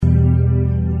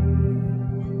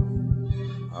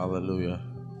Hallelujah.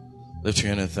 Lift your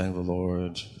hand and thank the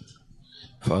Lord.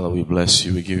 Father, we bless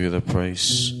you. We give you the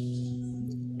praise.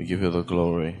 We give you the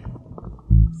glory.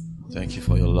 Thank you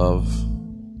for your love.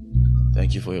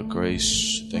 Thank you for your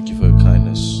grace. Thank you for your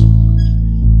kindness.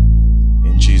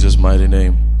 In Jesus' mighty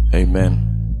name, amen.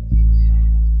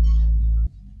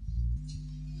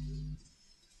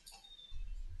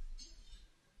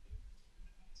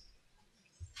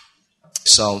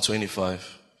 Psalm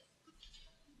 25.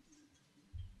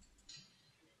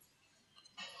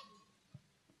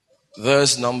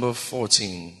 Verse number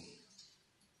 14.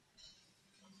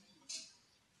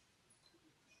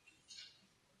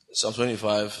 Psalm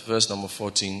 25, verse number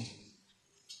 14.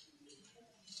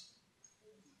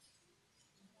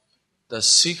 The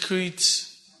secret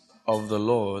of the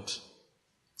Lord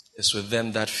is with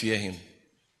them that fear him.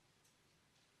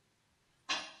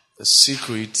 The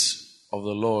secret of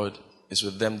the Lord is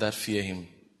with them that fear him,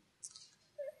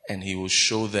 and he will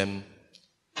show them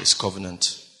his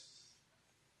covenant.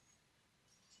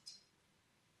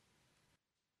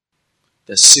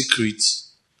 The secret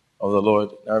of the Lord.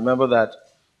 Now remember that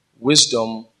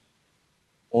wisdom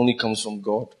only comes from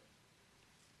God.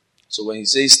 So when he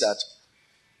says that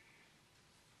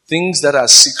things that are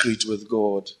secret with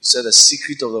God, he said the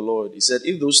secret of the Lord. He said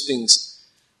if those things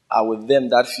are with them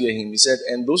that fear him, he said,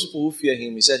 and those people who fear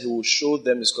him, he said he will show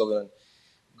them his covenant.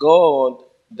 God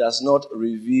does not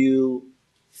reveal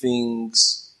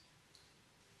things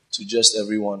to just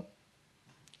everyone.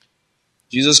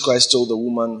 Jesus Christ told the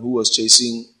woman who was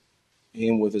chasing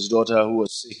him with his daughter who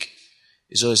was sick.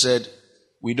 So he said,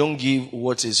 we don't give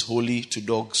what is holy to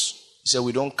dogs. He said,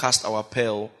 we don't cast our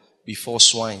pearl before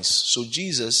swines. So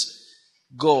Jesus,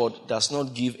 God, does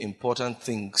not give important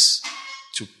things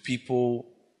to people,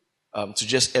 to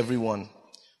just everyone.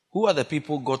 Who are the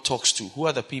people God talks to? Who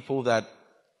are the people that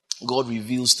God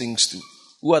reveals things to?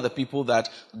 Who are the people that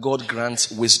God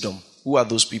grants wisdom? Who are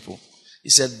those people? He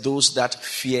said, those that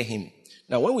fear him.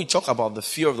 Now, when we talk about the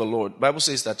fear of the Lord, the Bible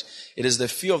says that it is the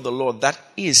fear of the Lord that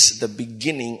is the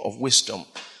beginning of wisdom.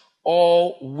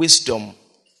 All wisdom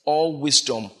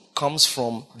comes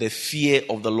from the fear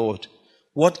of the Lord.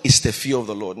 What is the fear of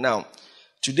the Lord? Now,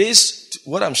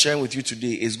 what I'm sharing with you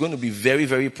today is going to be very,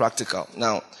 very practical.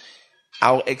 Now,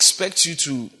 I'll expect you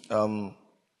to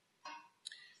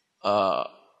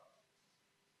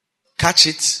catch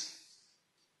it.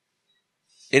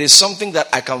 It is something that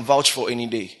I can vouch for any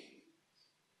day.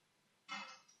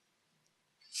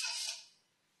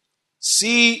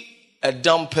 See a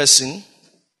dumb person.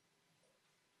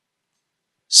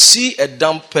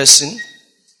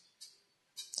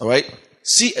 All right?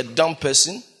 See a dumb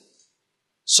person.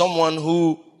 Someone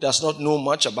who does not know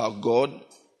much about God.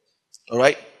 All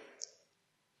right?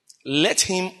 Let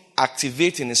him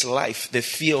activate in his life the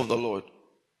fear of the Lord.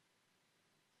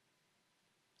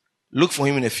 Look for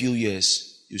him in a few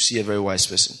years. You see a very wise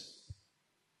person.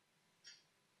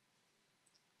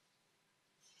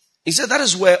 He said that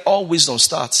is where all wisdom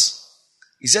starts.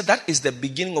 He said that is the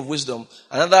beginning of wisdom.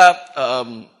 Another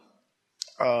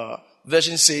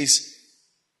version says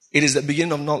it is the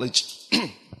beginning of knowledge.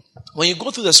 When you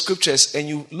go through the scriptures and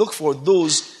you look for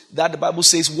those that the Bible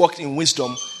says walked in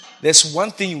wisdom, there's one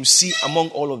thing you see among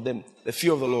all of them, the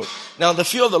fear of the Lord. Now, the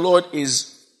fear of the Lord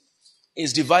is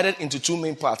divided into two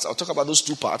main parts. I'll talk about those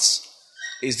two parts.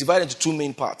 It's divided into two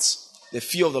main parts. The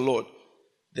fear of the Lord.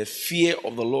 The fear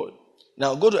of the Lord.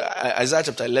 Now, go to Isaiah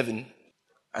chapter 11.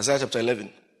 Isaiah chapter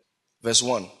 11, verse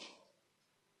 1.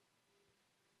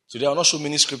 Today, I'll not show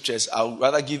many scriptures. I'll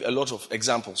rather give a lot of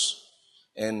examples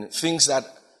and things that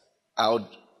I'll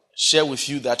share with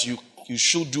you that you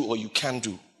should do or you can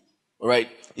do. All right?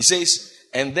 He says,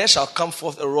 and there shall come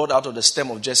forth a rod out of the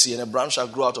stem of Jesse, and a branch shall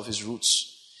grow out of his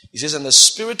roots. He says, and the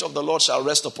Spirit of the Lord shall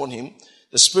rest upon him,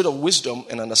 the Spirit of wisdom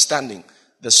and understanding,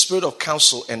 the Spirit of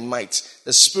counsel and might,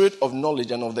 the Spirit of knowledge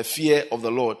and of the fear of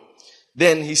the Lord.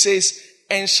 Then he says,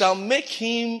 and shall make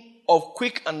him of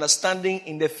quick understanding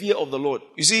in the fear of the Lord.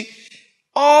 You see,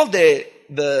 all the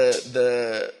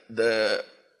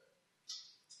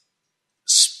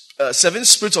seven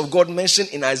spirits of God mentioned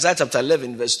in Isaiah chapter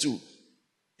 11, verse 2.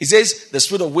 He says, the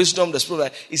spirit of wisdom, the spirit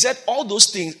of... He said, all those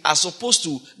things are supposed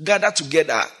to gather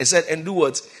together. He said, and do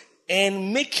what?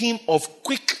 And make him of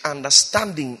quick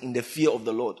understanding in the fear of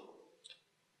the Lord.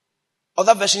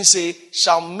 Other versions say,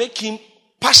 shall make him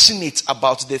passionate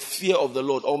about the fear of the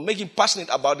Lord, or make him passionate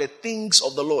about the things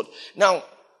of the Lord. Now,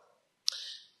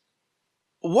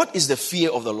 what is the fear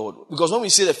of the Lord? Because when we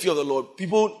say the fear of the Lord,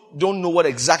 people don't know what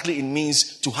exactly it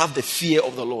means to have the fear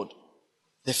of the Lord.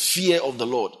 The fear of the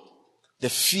Lord. The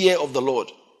fear of the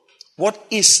Lord. What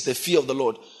is the fear of the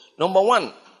Lord? Number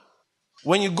one,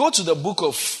 when you go to the book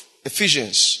of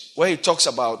Ephesians, where he talks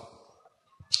about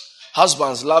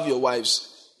husbands, love your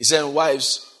wives. He said,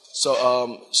 wives,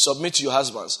 submit to your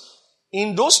husbands.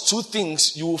 In those two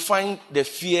things, you will find the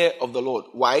fear of the Lord.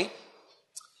 Why?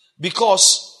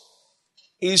 Because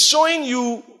he's showing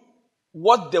you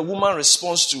what the woman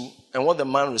responds to and what the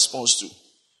man responds to.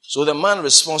 So the man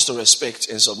responds to respect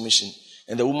and submission,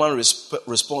 and the woman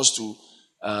responds to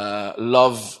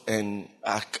love and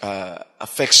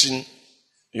affection.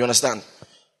 You understand?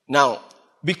 Now,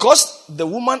 because the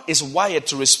woman is wired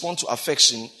to respond to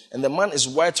affection and the man is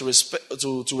wired to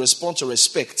respond to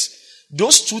respect,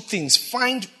 those two things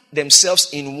find themselves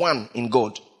in one in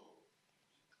God.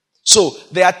 So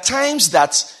there are times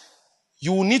that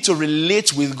you will need to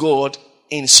relate with God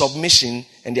in submission,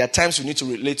 and there are times you need to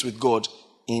relate with God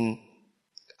in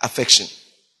affection.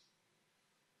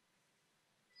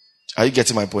 Are you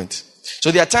getting my point?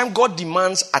 So there are times God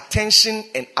demands attention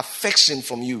and affection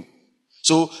from you.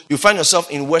 So you find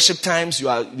yourself in worship times,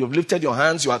 you've lifted your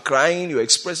hands, you are crying, you're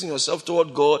expressing yourself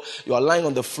toward God, you are lying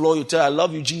on the floor, you tell, I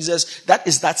love you, Jesus. That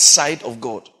is that side of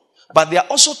God. But there are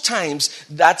also times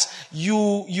that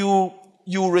you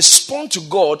respond to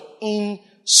God in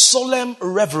solemn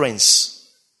reverence.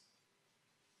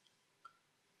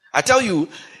 I tell you,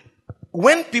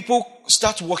 when people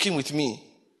start working with me,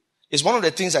 it's one of the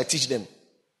things I teach them.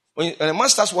 When a man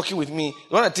starts working with me,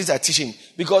 one of the things I teach him,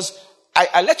 because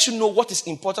I let you know what is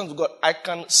important to God. I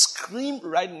can scream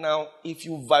right now if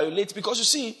you violate, because you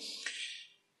see,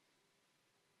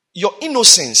 your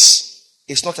innocence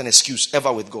is not an excuse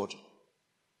ever with God.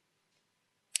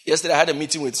 Yesterday I had a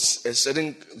meeting with a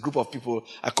certain group of people.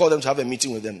 I called them to have a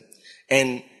meeting with them.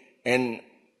 And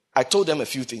I told them a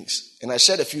few things. And I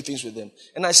shared a few things with them.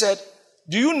 And I said,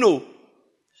 do you know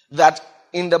that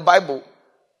in the Bible,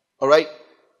 all right,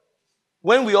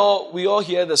 when we all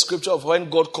hear the scripture of when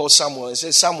God called Samuel and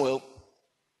says, Samuel,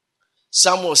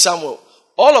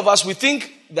 all of us, we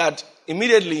think that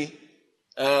immediately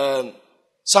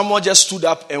Samuel just stood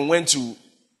up and went to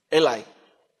Eli.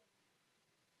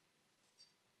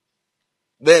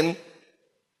 Then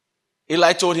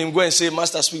Eli told him, go and say,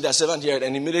 Master, speak, thy servant heard.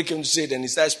 And immediately came to say it, and he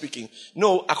started speaking.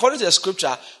 No, according to the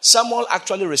scripture, Samuel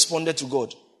actually responded to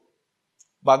God.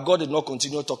 But God did not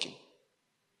continue talking.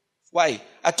 Why?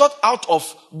 I thought out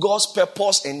of God's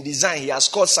purpose and design, he has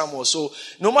called Samuel. So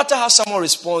no matter how Samuel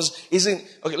responds,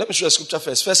 okay, let me show you a scripture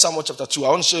first. 1 Samuel chapter 2. I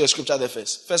want to show you a scripture there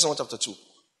first. 1 Samuel chapter 2.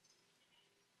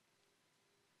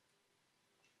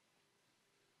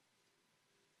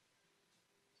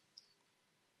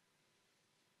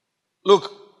 Look.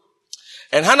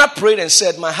 And Hannah prayed and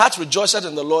said, my heart rejoiceth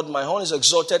in the Lord, my horn is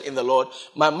exalted in the Lord,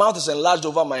 my mouth is enlarged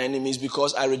over my enemies,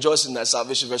 because I rejoice in thy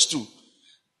salvation. Verse 2.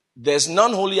 There's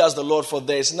none holy as the Lord, for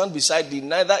there is none beside thee,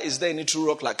 neither is there any true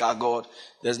rock like our God.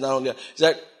 There's none holy.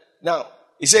 Now,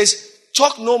 he says,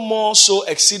 talk no more so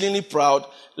exceedingly proud,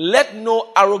 let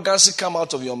no arrogancy come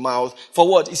out of your mouth. For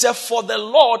what? He said, for the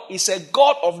Lord is a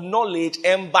God of knowledge,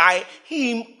 and by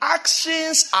him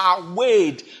actions are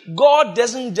weighed. God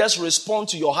doesn't just respond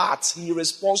to your heart, he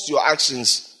responds to your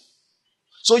actions.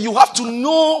 So you have to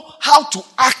know how to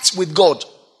act with God.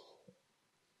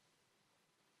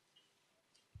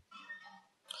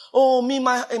 Oh, in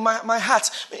my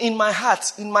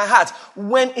heart.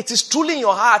 When it is truly in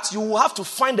your heart, you will have to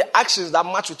find the actions that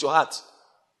match with your heart.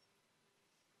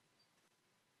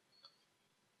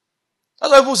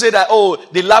 That's why people say that, oh,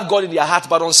 they love God in their heart,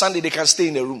 but on Sunday they can stay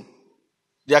in the room.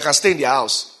 They can stay in their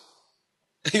house.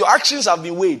 Your actions have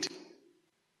been weighed.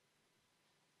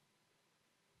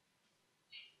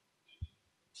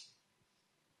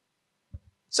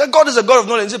 So God is a God of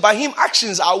knowledge. By him,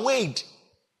 actions are weighed.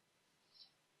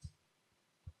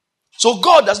 So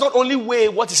God does not only weigh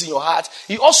what is in your heart,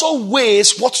 he also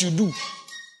weighs what you do.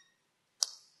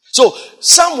 So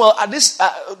Samuel at this,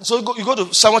 you go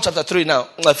to Samuel chapter 3 now.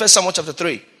 1 Samuel chapter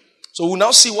 3. So we'll now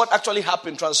see what actually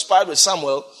happened, transpired with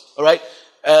Samuel, all right,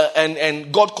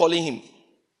 and God calling him.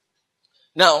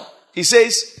 Now, he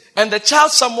says, and the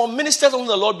child Samuel ministered unto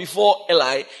the Lord before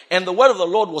Eli, and the word of the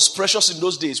Lord was precious in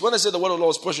those days. When I say the word of the Lord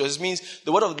was precious, it means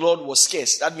the word of the Lord was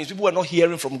scarce. That means people were not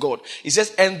hearing from God. He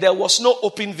says, and there was no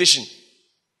open vision.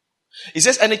 He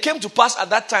says, and it came to pass at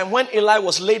that time when Eli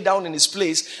was laid down in his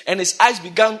place, and his eyes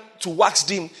began to wax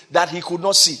dim, that he could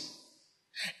not see.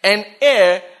 And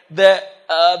ere the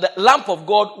lamp of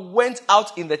God went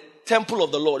out in the temple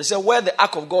of the Lord. He said, where the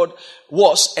ark of God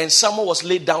was, and Samuel was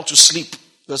laid down to sleep.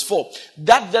 Verse 4.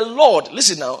 That the Lord,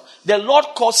 listen now, the Lord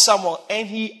called Samuel, and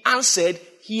he answered,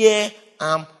 here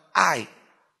am I.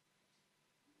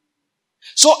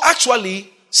 So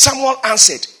actually, Samuel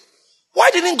answered. Why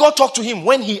didn't God talk to him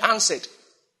when he answered?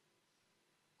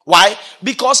 Why?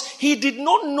 Because he did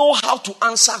not know how to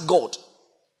answer God.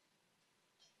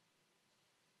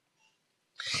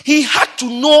 He had to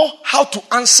know how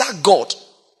to answer God.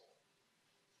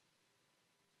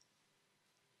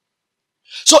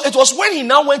 So it was when he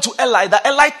now went to Eli that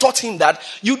Eli taught him that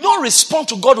you don't respond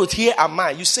to God with "here am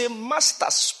I." You say, "Master,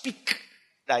 speak,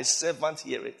 thy servant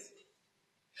heareth."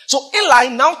 So Eli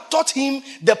now taught him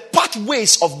the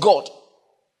pathways of God.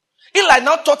 Eli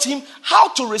now taught him how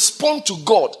to respond to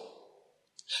God.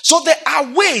 So there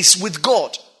are ways with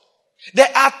God.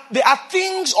 There are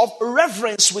things of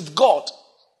reverence with God.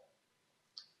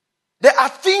 There are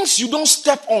things you don't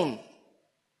step on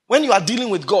when you are dealing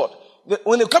with God.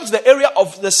 When it comes to the area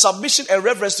of the submission and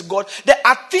reverence to God, there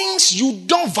are things you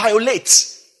don't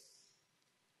violate.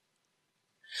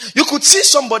 You could see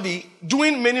somebody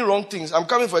doing many wrong things. I'm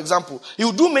coming for example. He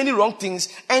will do many wrong things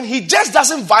and he just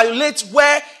doesn't violate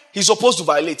where he's supposed to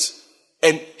violate.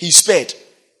 And he's spared.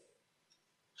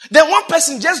 Then one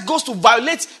person just goes to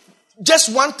violate just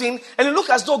one thing and it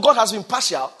looks as though God has been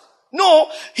partial.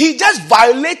 No, he just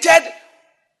violated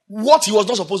what he was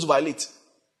not supposed to violate.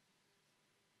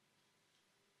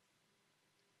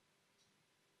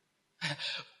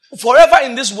 Forever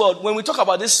in this world, when we talk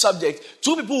about this subject,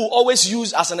 two people who always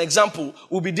use as an example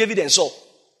will be David and Saul.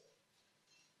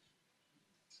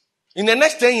 In the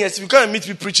next 10 years, if you come and meet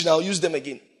me preaching, I'll use them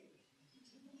again.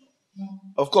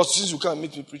 Of course, since you come and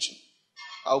meet me preaching,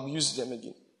 I'll use them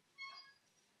again.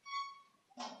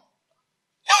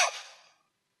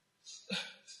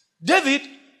 David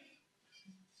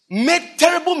made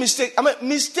terrible mistake.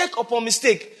 Mistake upon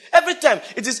mistake. Every time,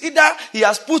 it is either he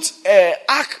has put an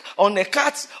ark on a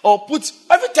cart or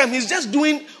every time he's just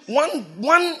doing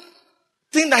one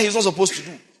thing that he's not supposed to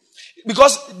do.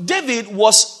 Because David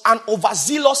was an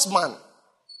overzealous man.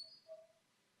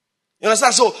 You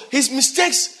understand? So his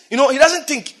mistakes, he doesn't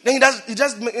think. Then he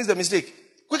just makes the mistake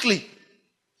quickly.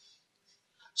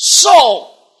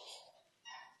 Saul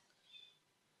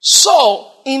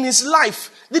in his life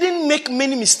didn't make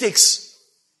many mistakes.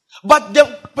 But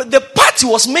the part he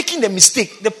was making the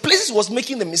mistake, the places he was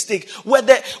making the mistake were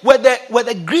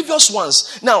the grievous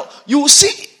ones. Now, you will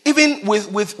see even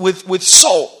with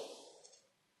Saul,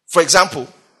 for example,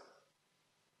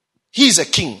 he is a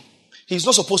king. He's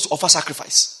not supposed to offer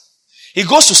sacrifice. He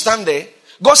goes to stand there.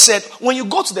 God said, when you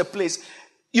go to the place,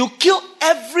 you kill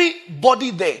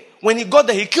everybody there. When he got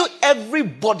there, he killed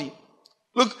everybody.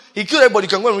 Look, he killed everybody. You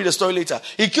can go and read the story later.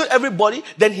 He killed everybody.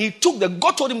 Then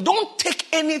God told him, don't take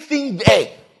anything there.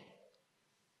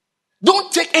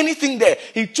 Don't take anything there.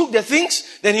 He took the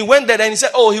things. Then he went there and he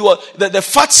said, he was the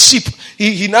fat sheep.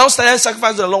 He now started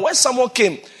sacrificing the Lord. When someone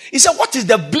came, he said, what is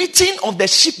the bleating of the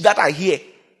sheep that I hear?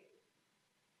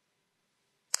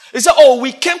 He said,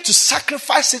 we came to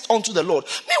sacrifice it unto the Lord.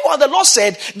 Meanwhile, the Lord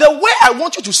said, the way I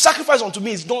want you to sacrifice unto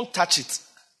me is don't touch it.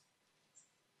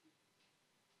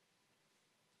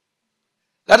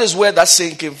 That is where that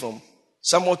saying came from.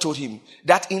 Someone told him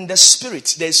that in the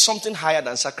spirit, there is something higher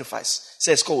than sacrifice. It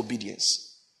says it's called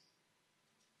obedience.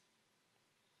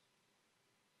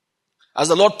 As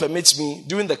the Lord permits me,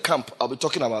 during the camp, I'll be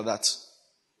talking about that.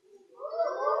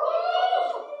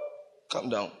 Calm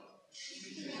down.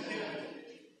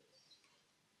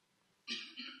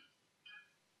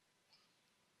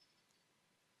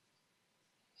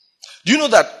 Do you know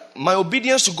that my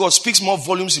obedience to God speaks more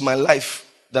volumes in my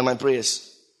life than my prayers?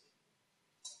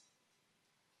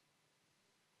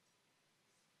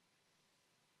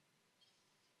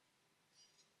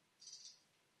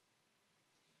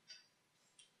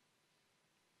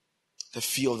 The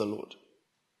fear of the Lord.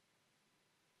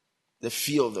 The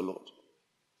fear of the Lord.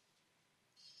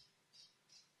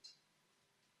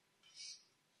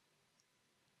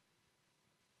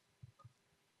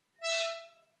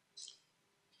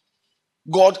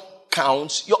 God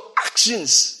counts your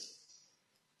actions.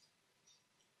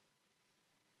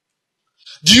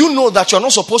 Do you know that you're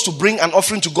not supposed to bring an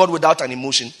offering to God without an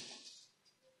emotion?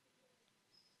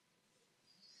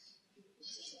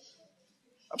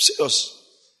 I'm serious.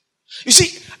 You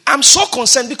see, I'm so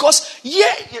concerned because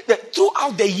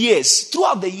throughout the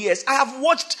years, I've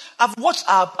watched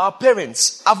our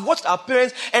parents. I've watched our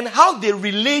parents and how they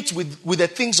relate with the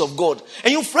things of God.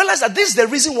 And you've realized that this is the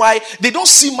reason why they don't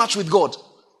see much with God.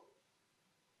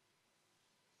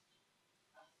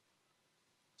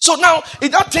 So now,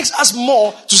 it now takes us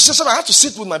more to say, so I have to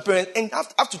sit with my parents and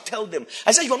have to tell them.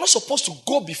 I said, you are not supposed to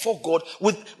go before God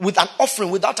with an offering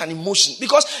without an emotion.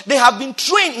 Because they have been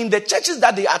trained in the churches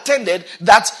that they attended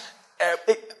that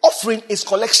offering is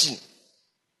collection.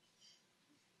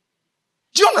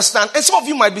 Do you understand? And some of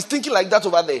you might be thinking like that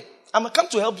over there. I'm going to come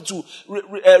to help you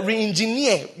to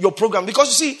re-engineer your program.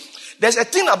 Because you see, There's a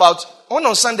thing about,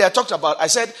 on Sunday I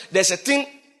said, there's a thing,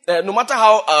 no matter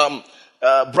how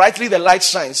brightly the light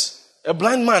shines, a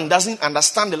blind man doesn't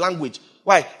understand the language.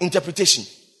 Why? Interpretation.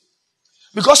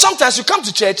 Because sometimes you come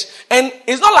to church and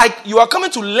it's not like you are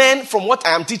coming to learn from what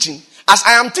I am teaching. As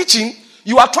I am teaching,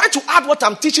 you are trying to add what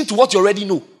I'm teaching to what you already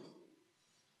know.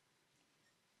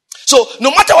 So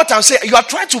no matter what I'm saying, you are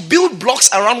trying to build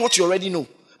blocks around what you already know.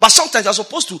 But sometimes you're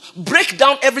supposed to break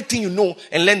down everything you know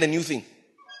and learn the new thing.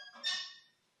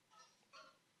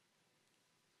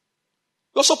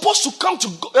 You're supposed to come to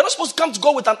God. You're not supposed to come to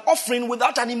God with an offering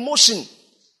without an emotion.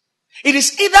 It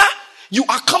is either you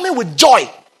are coming with joy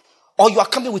or you are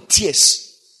coming with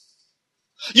tears.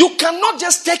 You cannot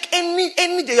just take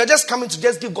any day. You're just coming to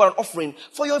just give God an offering.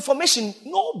 For your information,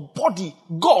 nobody,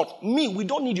 God, me, we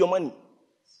don't need your money.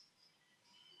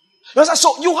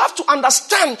 So you have to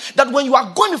understand that when you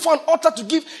are going before an altar to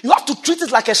give, you have to treat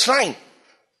it like a shrine.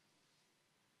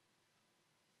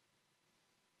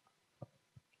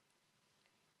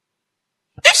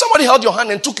 If somebody held your hand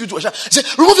and took you to a shrine, say,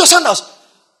 remove your sandals.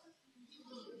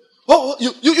 Oh,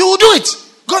 you will do it.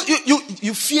 Because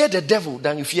you fear the devil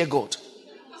than you fear God.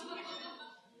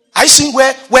 I see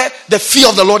where the fear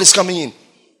of the Lord is coming in.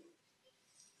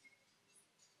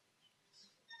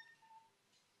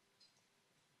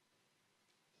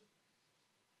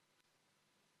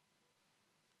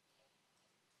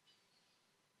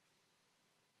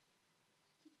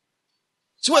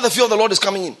 See where the fear of the Lord is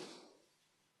coming in.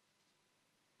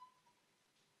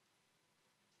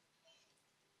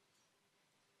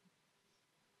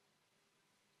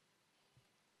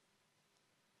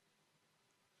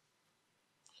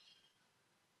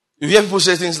 You hear people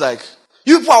say things like,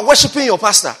 you people are worshiping your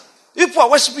pastor. You people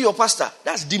are worshiping your pastor.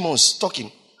 That's demons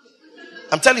talking.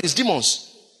 I'm telling you, it's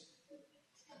demons.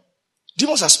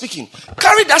 Demons are speaking.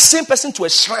 Carry that same person to a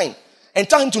shrine and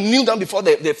tell him to kneel down before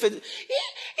the faith.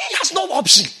 He has no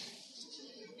option.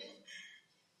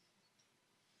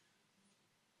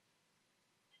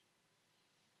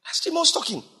 That's demons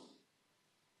talking.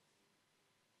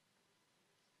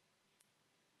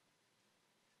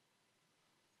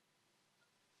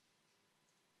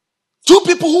 Two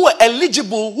people who were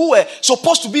eligible, who were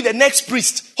supposed to be the next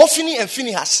priest, Hophni and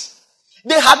Phinehas,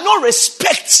 they had no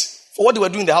respect for what they were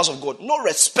doing in the house of God. No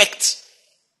respect.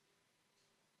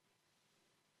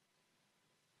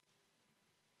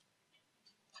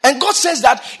 And God says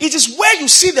that it is where you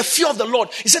see the fear of the Lord.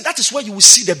 He said that is where you will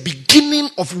see the beginning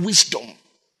of wisdom.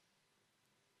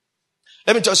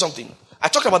 Let me tell you something. I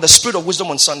talked about the spirit of wisdom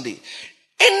on Sunday.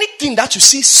 Anything that you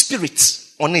see spirit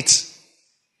on it,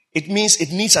 it means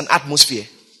it needs an atmosphere.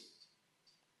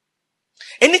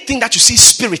 Anything that you see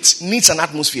spirit needs an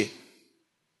atmosphere.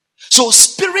 So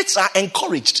spirits are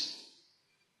encouraged.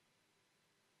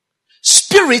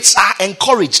 Spirits are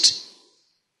encouraged.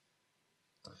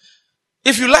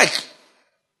 If you like,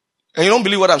 and you don't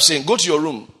believe what I'm saying, go to your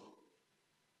room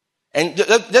and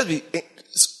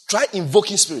try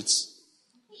invoking spirits.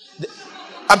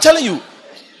 I'm telling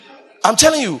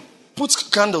you, put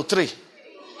candle 3.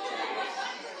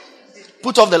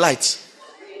 Put off the lights.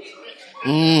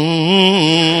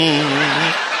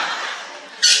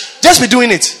 Just be doing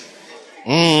it.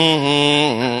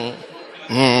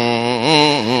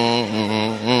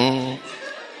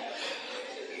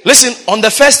 Listen, on the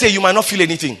first day you might not feel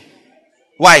anything.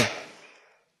 Why?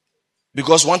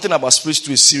 Because one thing about spirits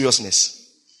too is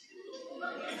seriousness.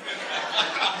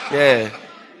 Yeah.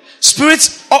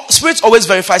 Spirits always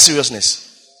verify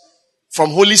seriousness.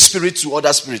 From Holy Spirit to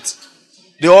other spirits.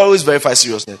 They always verify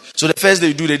seriousness. So the first day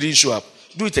you do, they didn't show up.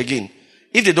 Do it again.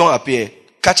 If they don't appear,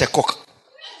 catch a cock.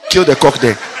 Kill the cock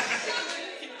there.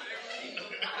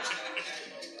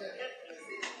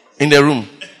 In the room.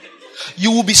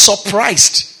 You will be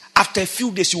surprised. After a few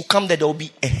days, you will come there will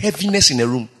be a heaviness in the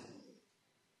room.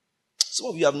 Some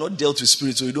of you have not dealt with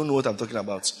spirits, so you don't know what I'm talking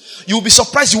about. You will be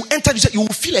surprised. You enter, you will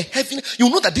feel a heaviness. You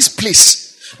know that this place.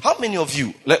 How many of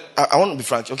you, I want to be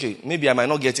frank, okay, maybe I might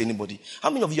not get anybody. How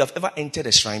many of you have ever entered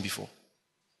a shrine before?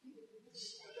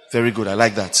 Very good, I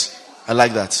like that. I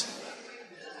like that.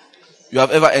 You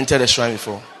have ever entered a shrine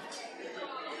before?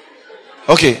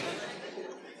 Okay.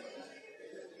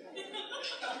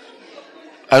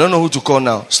 I don't know who to call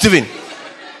now. Stephen,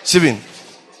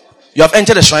 you have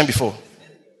entered a shrine before.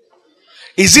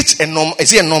 Is it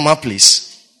a normal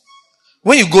place?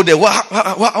 When you go there,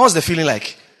 how's the feeling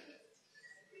like?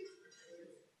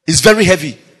 It's very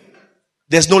heavy.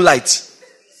 There's no light.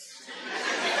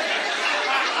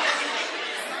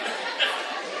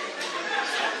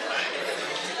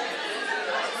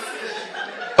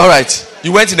 All right.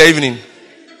 You went in the evening.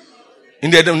 In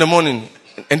the morning.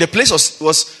 And the place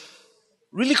was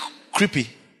really creepy.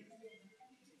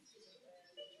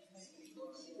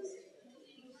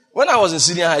 When I was in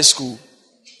senior high school,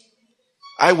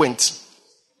 I went.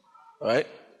 All right?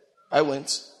 I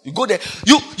went. You go there.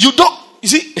 You don't, you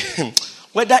see,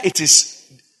 whether it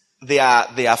is they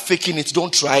are faking it,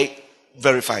 don't try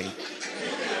verifying.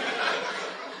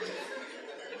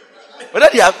 Whether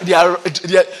they are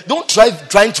don't try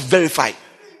trying to verify.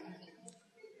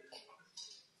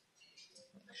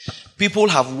 People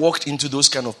have walked into those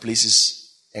kind of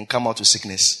places and come out with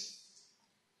sickness.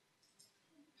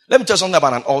 Let me tell you something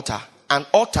about an altar. An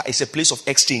altar is a place of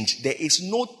exchange. There is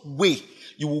no way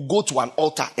you will go to an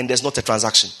altar and there's not a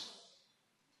transaction.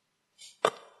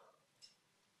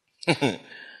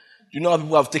 You know how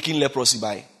people have taken leprosy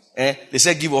by? They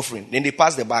say give offering. Then they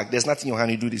pass the bag. There's nothing in your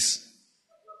hand. You do this.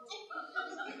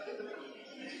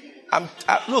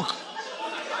 Look.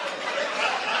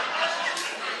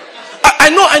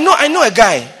 I know a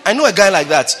guy. I know a guy like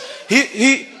that.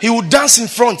 He would dance in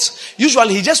front.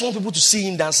 Usually he just wants people to see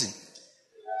him dancing.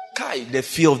 Kai, the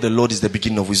fear of the Lord is the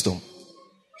beginning of wisdom.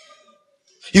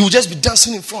 He will just be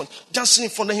dancing in front. Then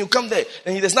he'll come there.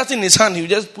 And there's nothing in his hand. He'll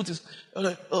just put his...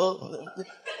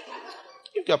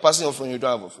 If you're passing offering, you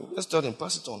don't have offering. Just tell them,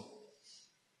 pass it on.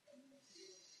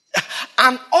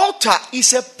 An altar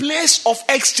is a place of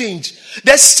exchange.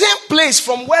 The same place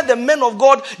from where the men of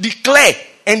God declare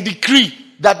and decree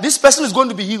that this person is going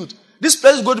to be healed. This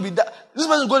person is going to be that. This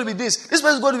person is going to be this. This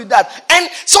person is going to be that. And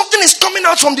something is coming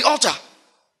out from the altar.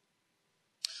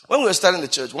 When we were starting the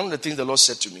church, one of the things the Lord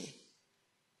said to me,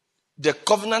 the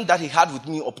covenant that he had with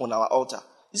me upon our altar,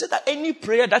 he said that any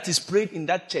prayer that is prayed in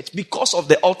that church because of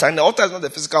the altar, and the altar is not the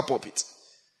physical pulpit,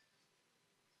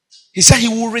 he said he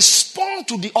will respond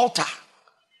to the altar.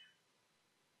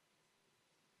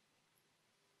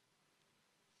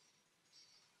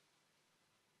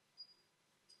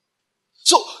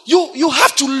 So you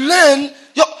have to learn,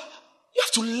 you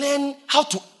have to learn how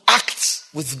to act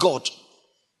with God.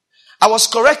 I was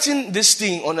correcting this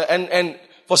thing and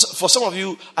for some of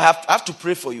you, I have to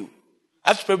pray for you. I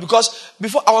have to pray because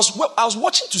before I was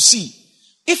watching to see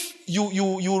if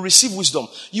you receive wisdom.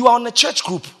 You are on a church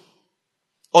group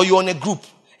or you're on a group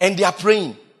and they are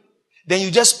praying. Then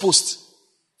you just post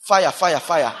fire.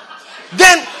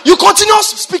 Then you continue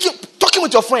talking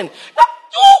with your friend. Now,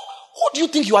 who do you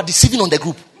think you are deceiving on the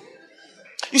group?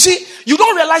 You see, you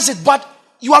don't realize it, but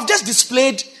you have just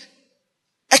displayed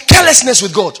a carelessness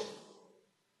with God.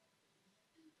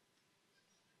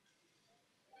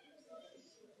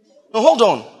 No, hold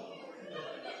on.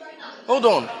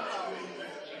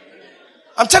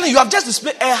 I'm telling you, you have just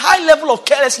displayed a high level of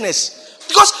carelessness.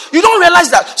 Because you don't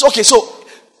realize that. So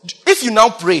if you now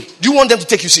pray, do you want them to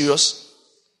take you serious?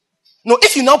 No,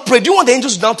 if you now pray, do you want the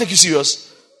angels to now take you serious?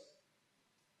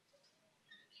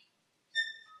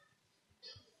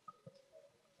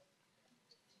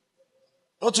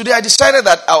 No, today I decided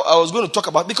that I was going to talk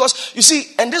about, because you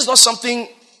see, and this is not something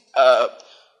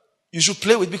you should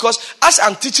play with, because as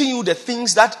I'm teaching you the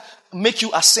things that make you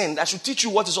ascend, I should teach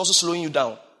you what is also slowing you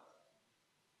down.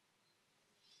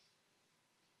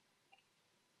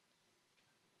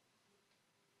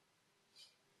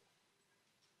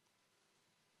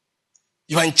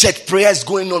 You are in church, prayer is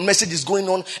going on, message is going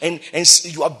on, and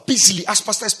you are busily, as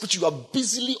pastor is preaching, you are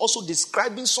busily also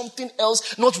describing something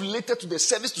else not related to the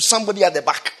service to somebody at the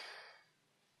back.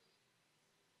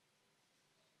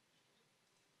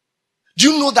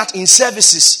 Do you know that in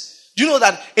services, do you know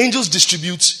that angels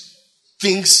distribute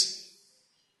things?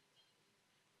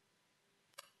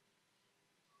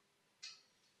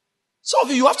 Some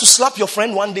of you have to slap your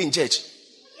friend one day in church.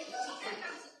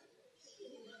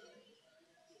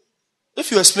 If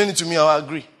you explain it to me, I'll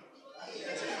agree.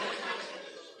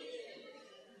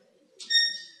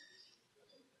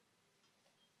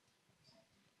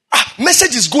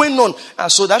 Message is going on.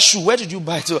 So that shoe, where did you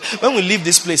buy it? So when we leave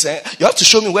this place, you have to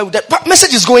show me where that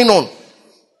message is going on.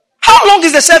 How long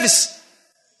is the service?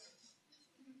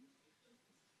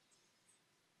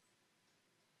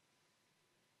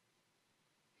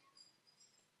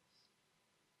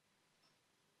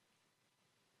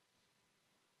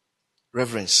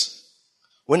 Reverence.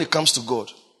 When it comes to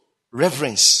God,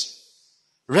 reverence.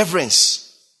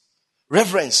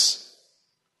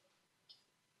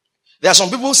 There are some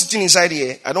people sitting inside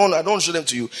here. I don't show them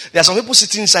to you. There are some people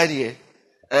sitting inside here.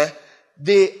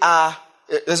 They are.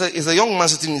 There's a young man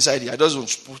sitting inside here. I just want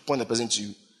to point the person to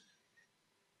you.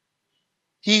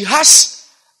 He has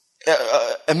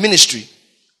a ministry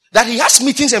that he has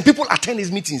meetings and people attend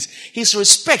his meetings. His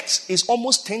respect is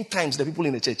almost 10 times the people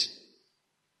in the church.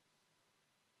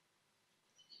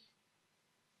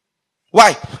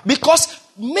 Why? Because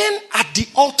men at the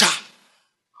altar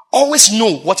always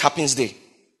know what happens there. Do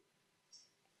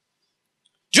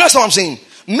you understand what I'm saying?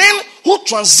 Men who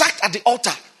transact at the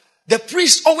altar, the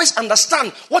priests always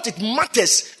understand what it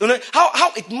matters,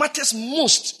 how it matters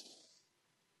most.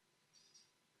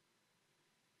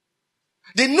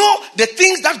 They know the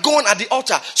things that go on at the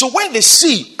altar. So when they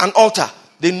see an altar,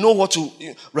 they know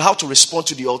how to respond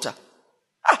to the altar.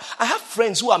 I have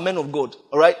friends who are men of God,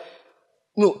 all right?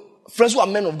 No, friends who are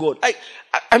men of God.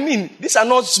 I mean, these are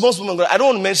not small men of God. I don't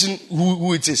want to mention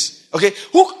who it is, okay?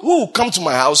 Who will come to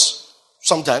my house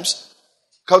sometimes?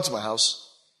 Come to my house.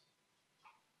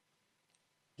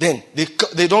 Then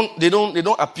they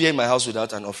don't appear in my house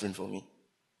without an offering for me.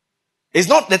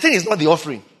 The thing is not the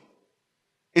offering.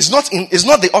 It's not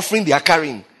the offering they are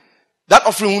carrying. That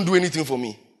offering won't do anything for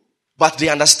me. But they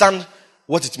understand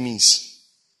what it means.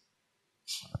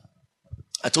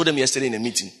 I told them yesterday in a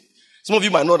meeting. Some of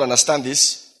you might not understand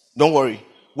this. Don't worry.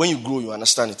 When you grow, you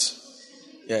understand it.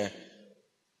 Yeah.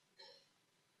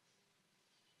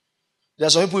 There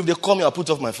are some people, if they call me, I'll put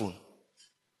off my phone.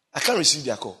 I can't receive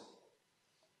their call.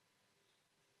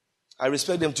 I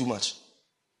respect them too much.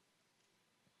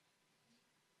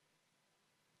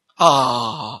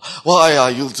 Why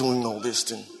are you doing all this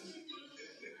thing?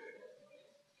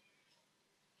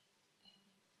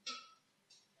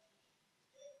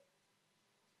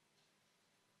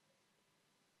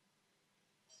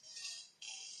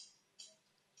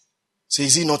 So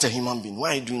is he not a human being? Why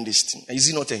are you doing this thing? Is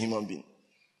he not a human being?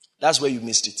 That's where you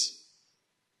missed it.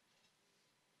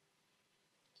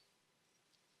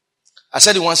 I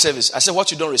said in one service, I said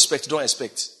what you don't respect, don't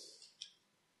expect.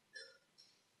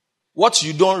 What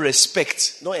you don't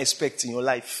respect, don't expect in your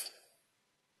life.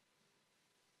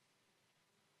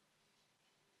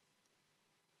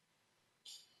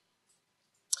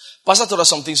 Pastor told us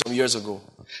something some years ago.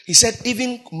 He said,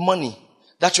 even money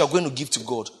that you are going to give to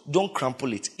God, don't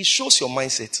crumple it. It shows your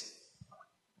mindset.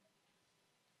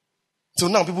 So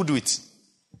now people do it.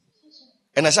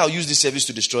 And I said, I'll use this service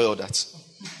to destroy all that.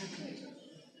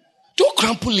 Don't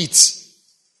crumple it.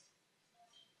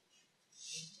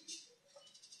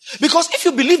 Because if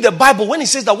you believe the Bible, when it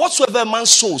says that whatsoever man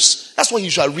sows, that's what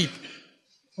you shall reap.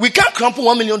 We can't crumple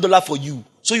 $1 million for you.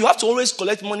 So you have to always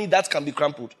collect money that can be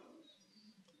crumpled.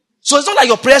 So it's not like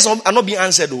your prayers are not being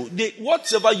answered though.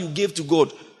 Whatever you gave to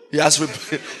God, He has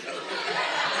repaid.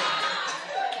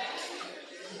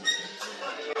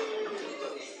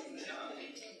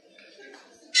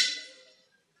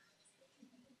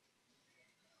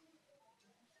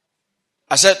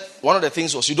 I said one of the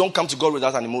things was you don't come to God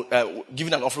without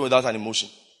giving an offering without an emotion.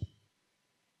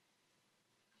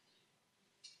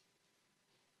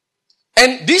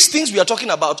 And these things we are talking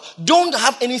about don't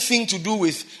have anything to do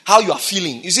with how you are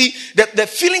feeling. You see, the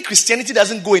feeling Christianity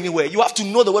doesn't go anywhere. You have to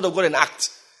know the word of God and act.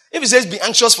 If it says be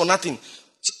anxious for nothing,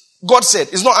 God said,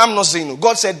 I'm not saying no.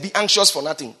 God said be anxious for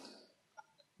nothing.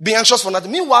 Be anxious for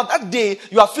nothing. Meanwhile, that day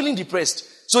you are feeling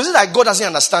depressed. So is it like God doesn't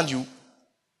understand you?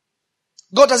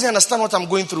 God doesn't understand what I'm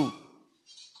going through.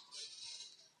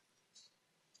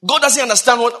 God doesn't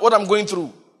understand what I'm going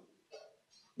through.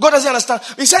 God doesn't understand.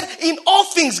 He said, in all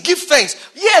things, give thanks.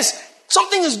 Yes,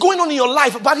 something is going on in your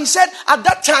life. But he said, at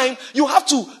that time, you have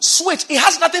to switch. It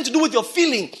has nothing to do with your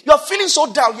feeling. You are feeling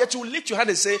so down, yet you lift your hand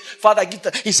and say, Father, give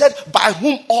thanks. He said, by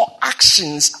whom all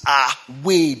actions are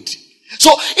weighed.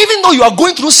 So even though you are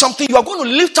going through something, you are going to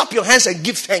lift up your hands and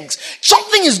give thanks.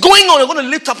 Something is going on, you're going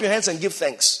to lift up your hands and give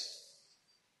thanks.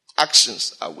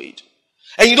 Actions are weighed.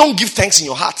 And you don't give thanks in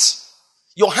your heart.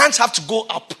 Your hands have to go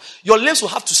up. Your lips will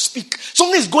have to speak.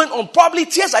 Something is going on. Probably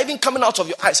tears are even coming out of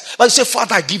your eyes. But you say,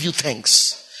 Father, I give you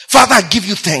thanks. Father, I give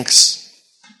you thanks.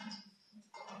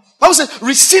 Bible says,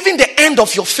 receiving the end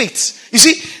of your faith. You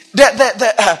see, there's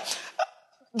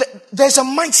a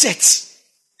mindset.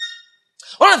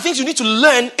 One of the things you need to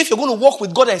learn if you're going to walk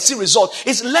with God and see results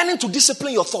is learning to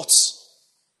discipline your thoughts.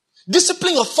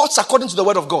 Discipline your thoughts according to the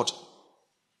word of God.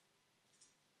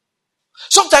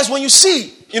 Sometimes when you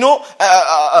see,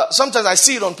 sometimes I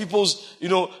see it on people's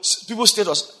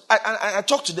status. I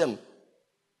talk to them.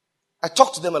 I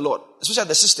talk to them a lot, especially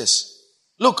the sisters.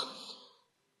 Look,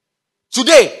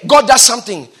 today God does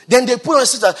something. Then they put on a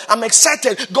sister, I'm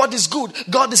excited. God is good.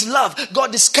 God is love.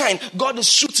 God is kind. God is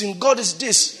shooting. God is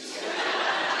this.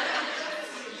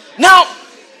 Now,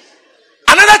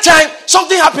 another time,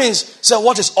 something happens. So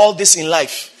what is all this in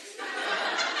life?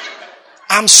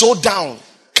 I'm so down.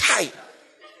 Kai.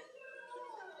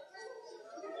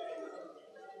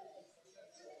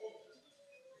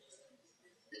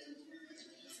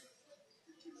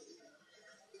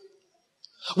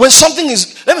 When something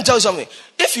is, let me tell you something.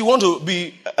 If you want to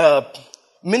be a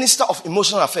minister of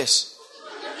emotional affairs,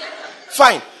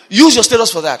 fine. Use your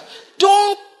status for that.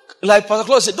 Don't, like Pastor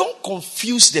Claude said, don't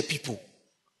confuse the people.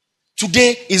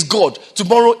 Today is God.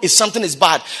 Tomorrow is something is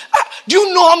bad. Do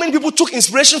you know how many people took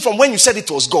inspiration from when you said it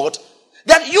was God?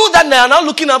 That you that they are now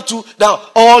looking up to, now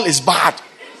all is bad.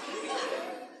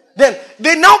 Then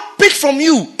they now pick from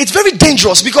you. It's very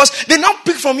dangerous because they now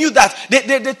pick from you that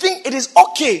they think it is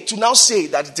okay to now say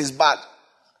that it is bad.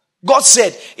 God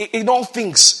said in all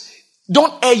things,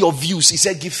 don't air your views. He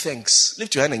said, give thanks.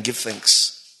 Lift your hand and give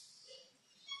thanks.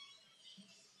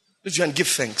 Lift your hand and give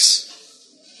thanks.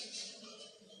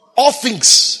 All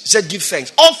things. He said, give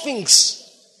thanks. All things.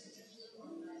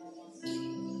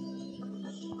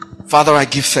 Father, I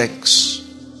give thanks.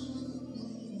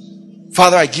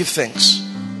 Father, I give thanks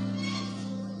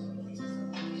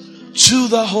to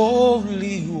the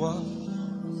Holy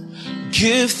One.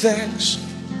 Give thanks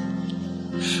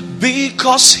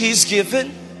because He's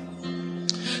given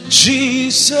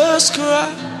Jesus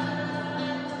Christ,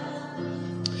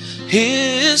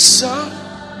 His Son.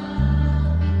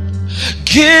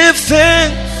 Give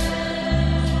thanks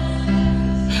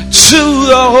to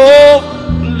the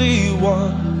Holy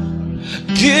One.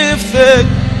 Give thanks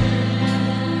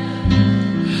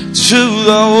to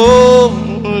the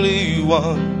Holy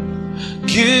One.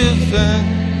 Give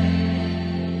thanks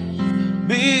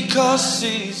because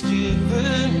He's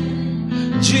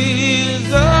given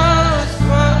Jesus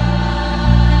Christ,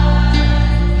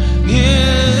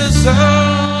 His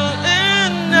Son,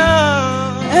 and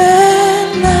now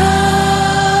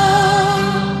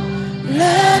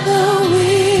let the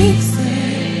weak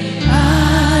say, I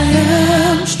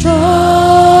am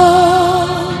strong.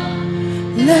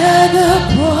 Let the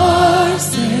poor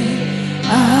say, I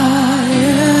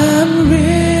am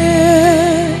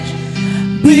rich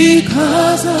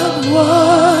because of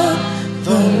what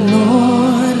the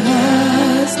Lord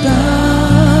has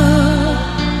done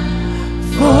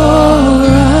for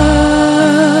us.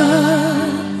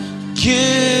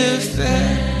 give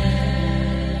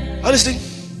thanks. Are you listening?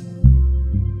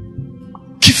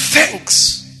 Give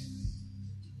thanks.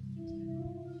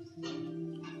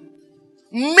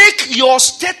 Make your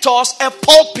status a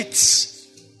pulpit.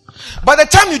 By the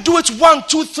time you do it 1,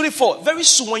 2, 3, 4, very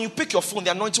soon when you pick your phone, the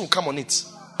anointing will come on it.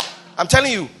 I'm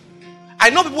telling you. I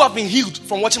know people who have been healed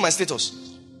from watching my status.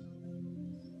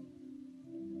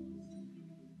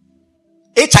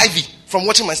 HIV from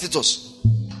watching my status.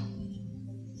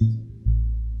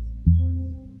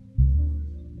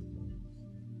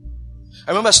 I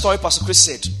remember a story Pastor Chris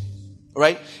said.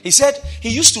 Right? He said he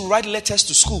used to write letters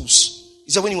to schools.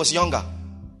 He said when he was younger.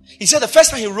 He said the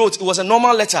first time he wrote, it was a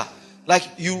normal letter. Like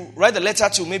you write the letter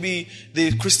to maybe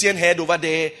the Christian head over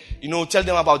there, tell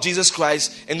them about Jesus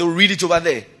Christ, and they'll read it over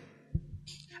there.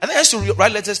 I think I used to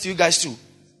write letters to you guys too.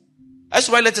 I used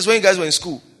to write letters when you guys were in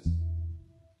school.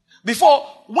 Before,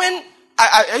 when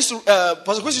I used to,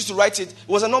 Pastor Chris used to write it, it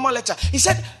was a normal letter. He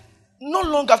said, not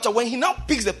long after, when he now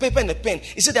picks the paper and the pen,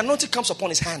 he said the anointing comes upon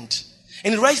his hand.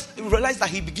 And he realized that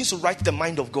he begins to write the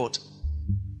mind of God.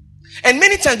 And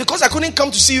many times, because I couldn't come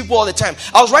to see people all the time,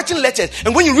 I was writing letters.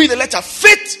 And when you read the letter,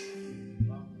 faith.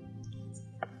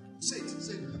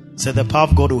 So the power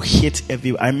of God will hit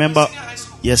every. I remember.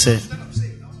 Yes, sir.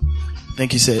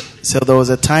 Thank you, sir. So there was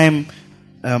a time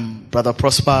Brother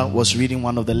Prosper was reading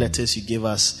one of the letters you gave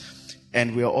us.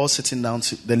 And we were all sitting down.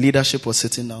 The leadership was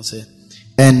sitting down, sir.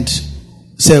 And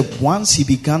so once he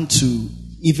began to,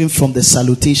 even from the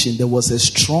salutation, there was a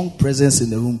strong presence in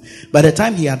the room. By the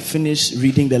time he had finished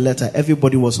reading the letter,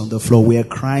 everybody was on the floor. We were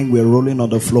crying, we were rolling on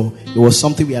the floor. It was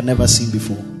something we had never seen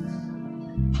before.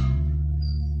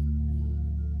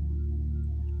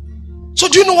 So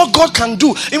do you know what God can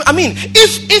do? I mean,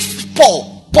 if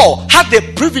Paul had the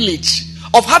privilege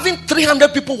of having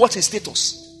 300 people watch his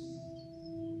status.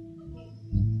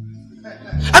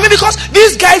 I mean, because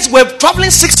these guys were traveling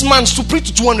 6 months to preach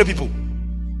to 200 people.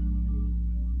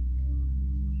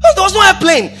 There was no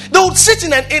airplane. They would sit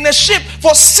in a ship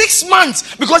for 6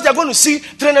 months because they are going to see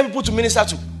 300 people to minister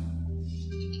to.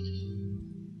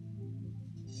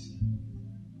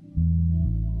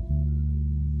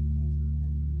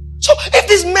 So if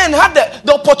these men had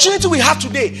the opportunity we have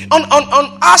today on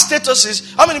our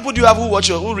statuses, how many people do you have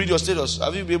who read your status?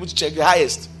 Have you been able to check the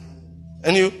highest?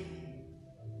 And you?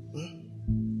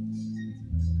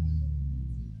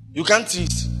 You can't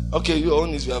cheat. Okay, you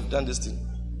own this. You have done this thing.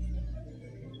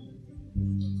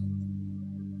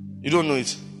 You don't know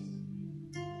it.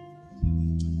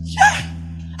 Yeah.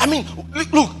 I mean,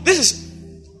 look, this is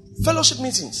fellowship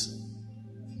meetings.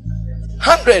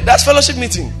 100, that's fellowship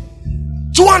meeting.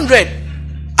 200,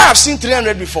 I have seen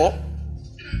 300 before.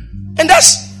 And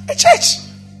that's a church.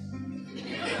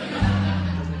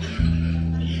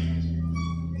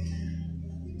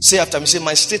 Say after me, say,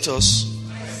 my status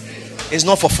is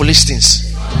not for foolish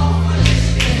things.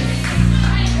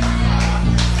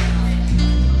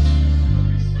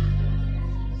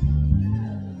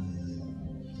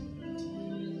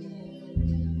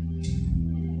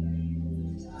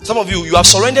 Some of you have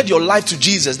surrendered your life to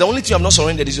Jesus. The only thing you have not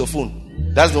surrendered is your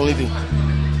phone. That's the only thing.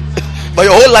 But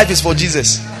your whole life is for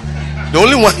Jesus. The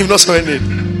only one you've not surrendered.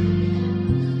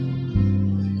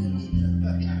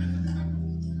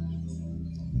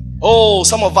 Oh,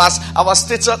 some of us, our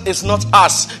status is not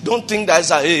us. Don't think that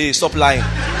is a, hey, stop lying.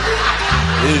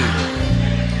 Hey,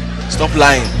 stop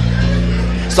lying.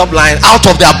 Stop lying. Out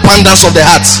of the abundance of the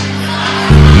heart.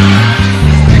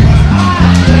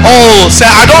 Oh, say,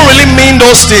 I don't really mean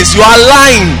those things. You are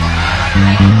lying.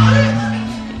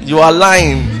 You are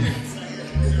lying.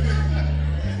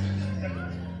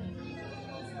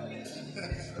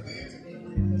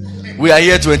 We are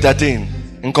here to entertain.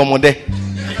 Incommode.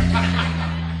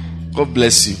 God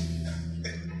bless you.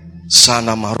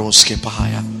 Sana Maronske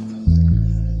Pahaya.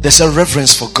 There's a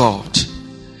reverence for God.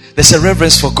 There's a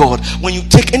reverence for God. When you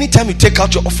take, anytime you take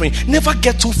out your offering, never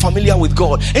get too familiar with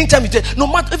God. Anytime you take, no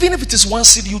matter, even if it is one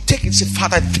seed, you take it and say,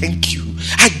 Father, thank you.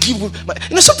 I give you.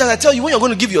 Sometimes I tell you, when you're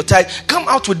going to give your tithe, come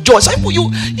out with joy. Some people,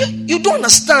 you don't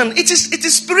understand. It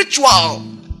is spiritual.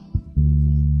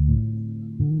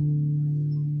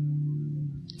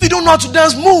 If you don't know how to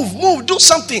dance, move, do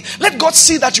something. Let God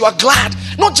see that you are glad,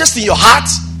 not just in your heart,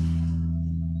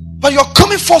 but you're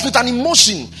coming forth with an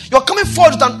emotion. You're coming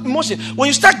forth with an emotion. When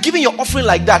you start giving your offering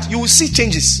like that, you will see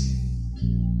changes.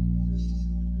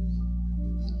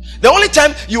 The only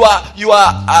time you are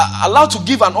allowed to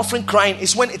give an offering crying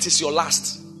is when it is your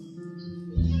last.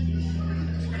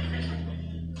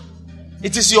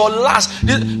 It is your last.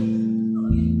 You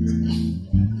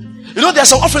know, there are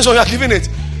some offerings when you are giving it.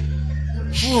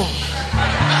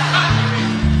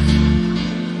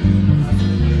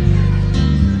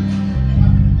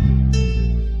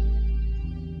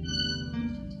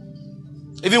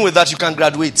 Even with that, you can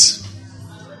graduate.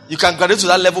 You can graduate to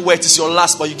that level where it is your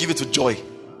last, but you give it with joy.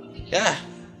 Yeah.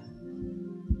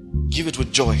 Give it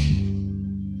with joy.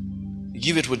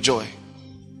 Give it with joy.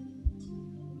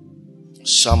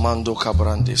 Shamando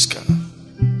Kabrandeska.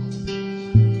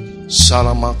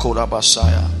 Salamakoda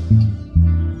Basaya.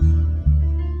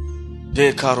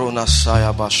 De Karona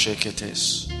Saya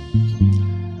Basheketes.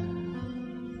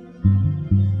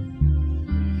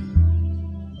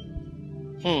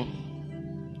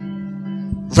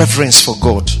 Reverence for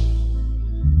God.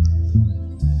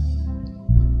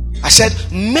 I said,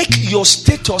 make your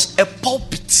status a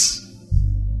pulpit.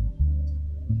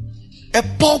 A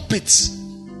pulpit.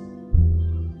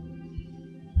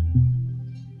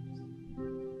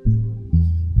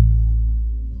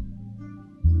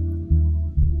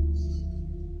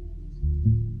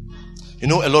 You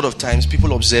know, a lot of times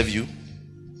people observe you.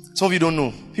 Some of you don't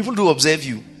know. People do observe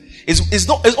you. It's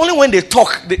only when they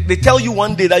talk, they tell you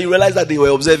one day that you realize that they were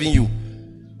observing you.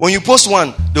 When you post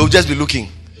one, they'll just be looking.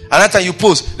 Another time you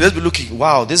post, they'll just be looking.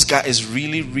 Wow, this guy is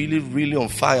really, really, really on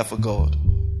fire for God.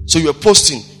 So you're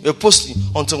posting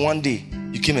until one day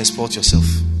you came and spoiled yourself.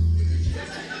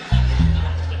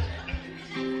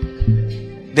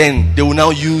 Then they will now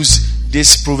use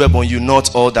this proverb on you: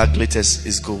 not all that glitters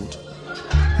is gold.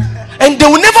 And they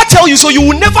will never tell you, so you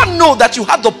will never know that you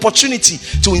had the opportunity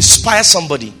to inspire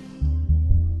somebody.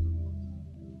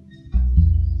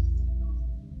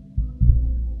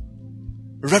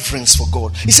 Reverence for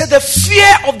God. He said the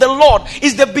fear of the Lord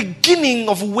is the beginning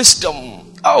of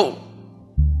wisdom. Oh,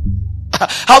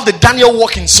 how did Daniel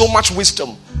walk in so much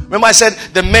wisdom? Remember I said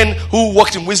the men who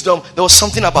walked in wisdom, there was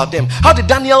something about them. How did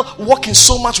Daniel walk in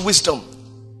so much wisdom?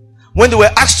 When they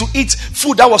were asked to eat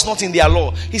food that was not in their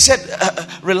law, he said,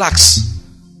 relax.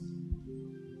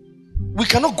 We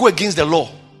cannot go against the law.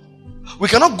 We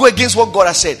cannot go against what God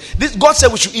has said. God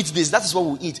said we should eat this. That is what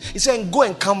we'll eat. He said, go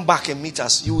and come back and meet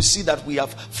us. You will see that we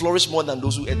have flourished more than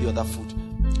those who ate the other food.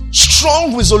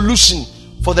 Strong resolution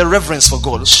for the reverence for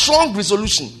God. Strong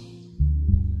resolution.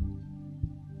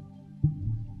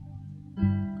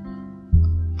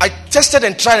 I tested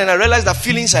and tried and I realized that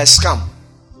feelings are a scam.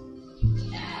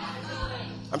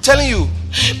 I'm telling you,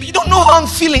 you don't know how I'm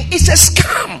feeling. It's a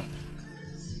scam.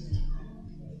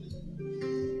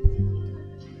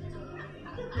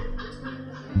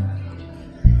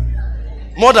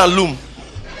 More than loom.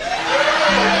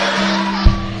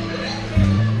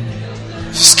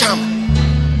 Scam.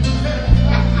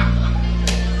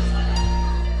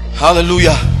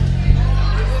 Hallelujah.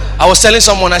 I was telling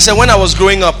someone, I said, when I was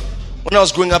growing up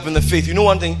in the faith, you know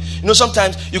one thing,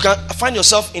 sometimes you can find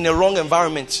yourself in a wrong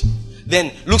environment.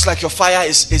 Then looks like your fire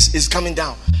is coming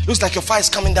down. Looks like your fire is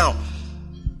coming down.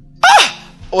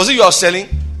 Was it you I was telling?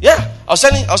 Yeah, I was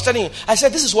telling you. I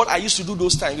said, this is what I used to do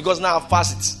those times, because now I've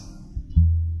passed it.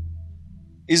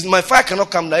 My fire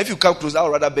cannot come down. If you come close, I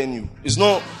would rather burn you. It's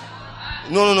no.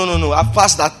 No. I've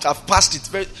passed that. I've passed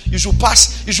it. You should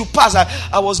pass. You should pass.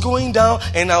 I was going down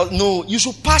and you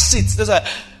should pass it. There's a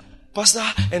pastor,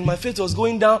 and my faith was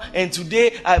going down, and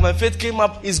today my faith came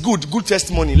up. Is good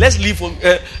testimony. Let's leave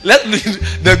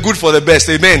the good for the best.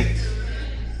 Amen.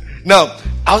 Now,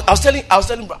 I was telling. I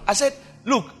said,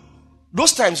 look,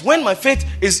 those times when my faith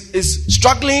is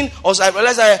struggling, or I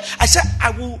realized I said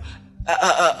I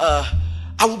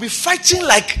will be fighting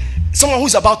like someone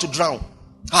who's about to drown.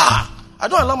 I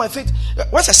don't allow my faith.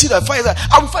 Once I see the fire,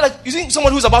 I will fight like, you see,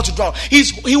 someone who's about to drown. He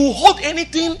will hold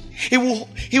anything. He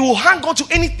will hang on to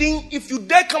anything. If you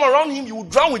dare come around him, you will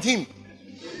drown with him.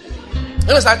 You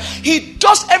understand? He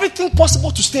does everything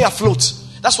possible to stay afloat.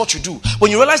 That's what you do.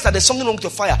 When you realize that there's something wrong with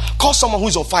your fire, call someone who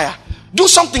is on fire. Do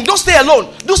something. Don't stay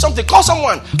alone. Do something. Call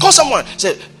someone.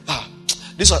 Say,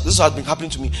 this has been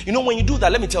happening to me. You know, when you do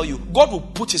that, let me tell you, God will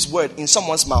put his word in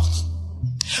someone's mouth.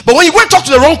 But when you go and talk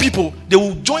to the wrong people, they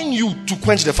will join you to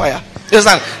quench the fire. You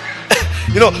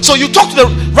understand? So you talk to the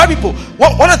right people.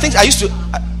 One of the things that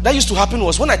used to happen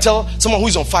was when I tell someone who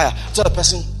is on fire, I tell the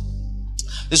person,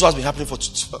 this is what's been happening for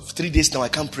 3 days now. I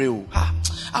can't pray.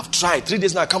 I've tried 3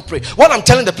 days now. I can't pray. What I'm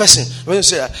telling the person, when you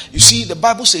say, you see, the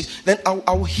Bible says, then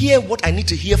I will hear what I need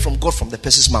to hear from God from the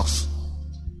person's mouth.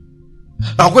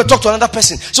 Now I'm going to talk to another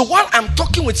person. So while I'm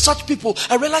talking with such people,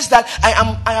 I realize that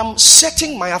I am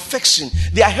setting my affection.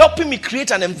 They are helping me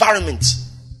create an environment.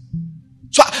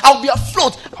 So I'll be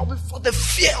afloat. The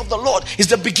fear of the Lord is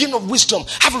the beginning of wisdom.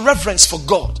 Have a reverence for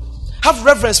God. Have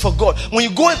reverence for God. When you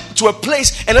go to a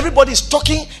place and everybody is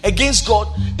talking against God,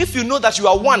 if you know that you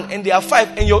are one and they are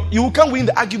five and you can't win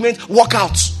the argument, walk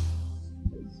out.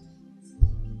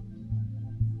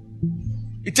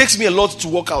 It takes me a lot to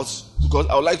walk out because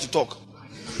I would like to talk.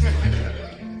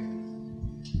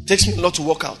 It takes me a lot to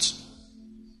walk out.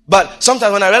 But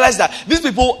sometimes when I realize that these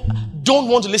people don't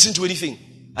want to listen to anything,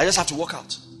 I just have to walk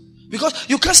out. Because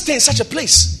you can't stay in such a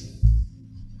place.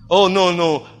 Oh,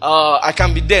 no. I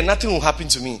can be there. Nothing will happen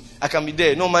to me. I can be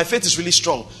there. No, my faith is really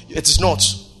strong. It is not.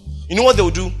 You know what they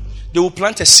will do? They will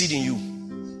plant a seed in you.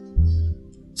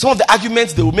 Some of the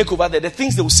arguments they will make over there, the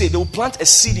things they will say, they will plant a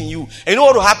seed in you. And you know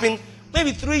what will happen?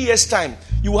 Maybe 3 years' time,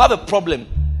 you will have a problem.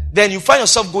 Then you find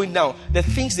yourself going down. The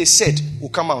things they said will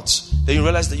come out. Then you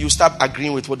realize that you start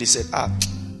agreeing with what they said.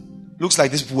 Looks like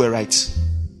these people were right.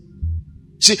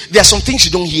 See, there are some things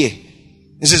you don't hear.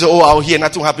 He says, I'll hear,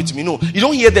 nothing will happen to me. No, you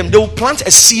don't hear them. They will plant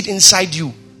a seed inside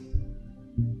you.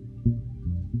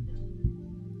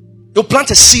 They'll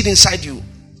plant a seed inside you.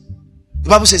 The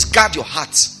Bible says, guard your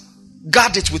heart.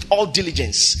 Guard it with all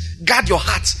diligence. Guard your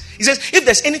heart. He says, if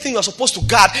there's anything you're supposed to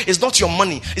guard, it's not your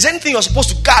money. Is anything you're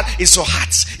supposed to guard, it's your heart.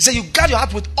 He says, you guard your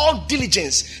heart with all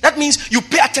diligence. That means you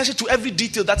pay attention to every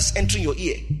detail that is entering your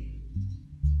ear.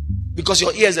 Because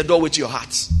your ear is the doorway to your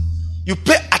heart. You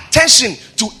pay attention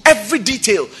to every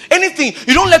detail. Anything.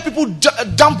 You don't let people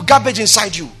dump garbage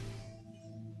inside you.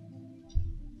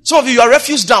 Some of you are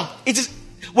refuse dump. It is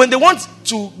when they want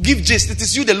to give gist, it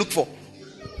is you they look for.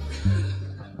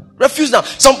 Refuse dump.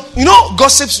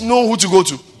 Gossips know who to go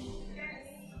to.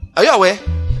 Are you aware?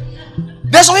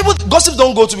 There's some people gossips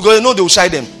don't go to because they know they will shy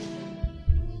them.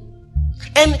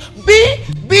 And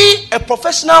be a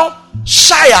professional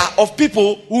shyer of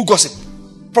people who gossip.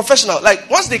 Professional. Like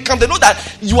once they come, they know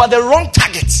that you are the wrong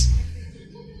target.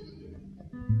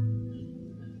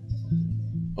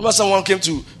 Remember someone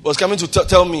was coming to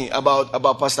tell me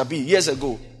about Pastor B years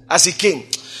ago. As he came,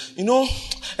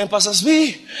 and Pastor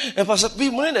B,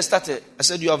 when they started, I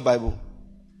said, you have Bible?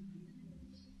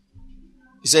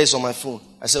 He said, it's on my phone.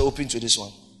 I said, open to this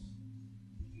one.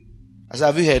 I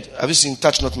said, have you seen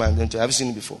Touch Not My Anointing? Have you seen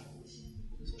it before?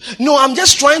 No, I'm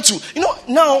just trying to.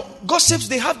 Now, gossips,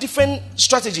 they have different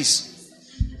strategies.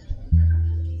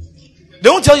 They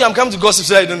won't tell you I'm coming to gossip,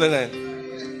 so I don't know.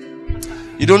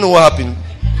 You don't know what happened.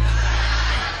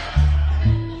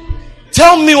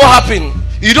 Tell me what happened.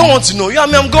 You don't want to know.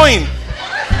 I'm going.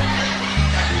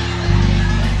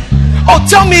 Oh,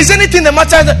 tell me, is anything the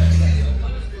matter?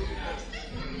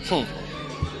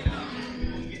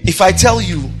 If I tell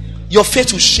you, your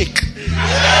faith will shake.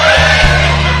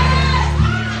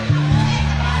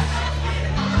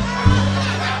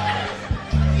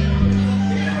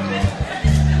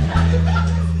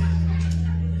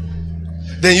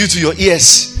 Then you to your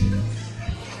ears.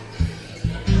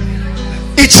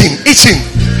 Itching.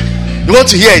 You want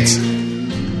to hear it.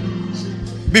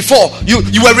 Before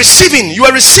you were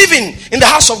receiving in the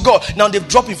house of God. Now they've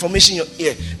dropped information in your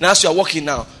ear. Now as you are walking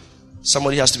now,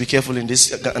 somebody has to be careful in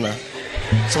this Ghana.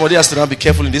 Somebody has to now be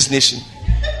careful in this nation.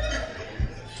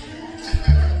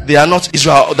 They are not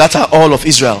Israel. That are all of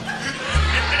Israel.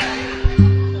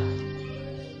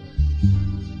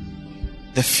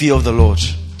 The fear of the Lord.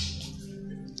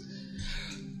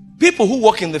 People who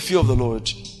walk in the fear of the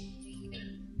Lord.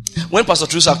 When Pastor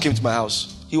Trusa came to my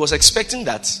house, he was expecting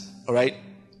that, all right?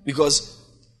 Because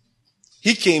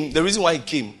he came, the reason why he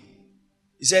came,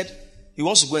 he said he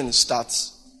wants to go and start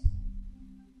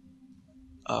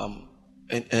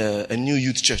a new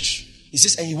youth church. He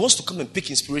says, and he wants to come and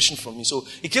pick inspiration from me. So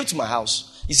he came to my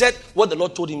house. He said what the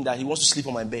Lord told him, that he wants to sleep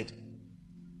on my bed.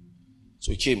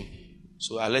 So he came.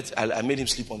 So I made him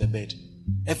sleep on the bed.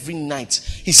 Every night.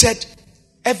 He said,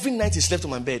 every night he slept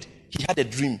on my bed, he had a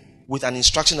dream with an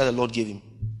instruction that the Lord gave him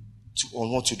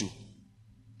on what to do.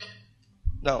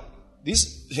 Now,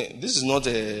 this is not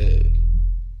a...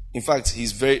 In fact,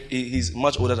 he's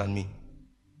much older than me.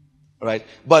 All right?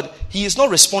 But he is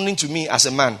not responding to me as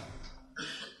a man.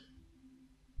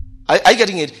 Are you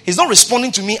getting it? He's not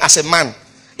responding to me as a man.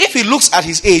 If he looks at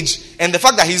his age and the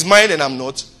fact that he's married and I'm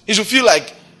not, he should feel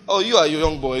like, oh, you are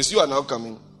young boys, you are now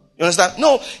coming. You understand?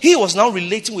 No, he was now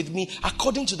relating with me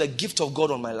according to the gift of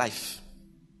God on my life.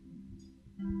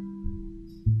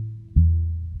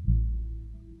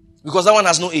 Because that one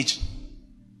has no age.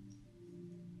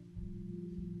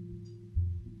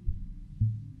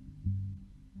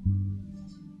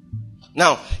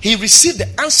 Now, he received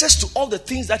the answers to all the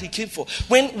things that he came for.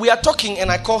 When we are talking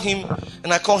and I call him,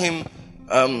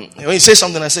 when he says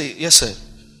something, I say, yes, sir.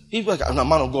 He's like, I'm a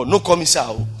man of God. No call me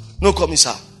sir. No call me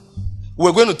sir.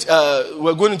 We're going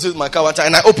into my car one time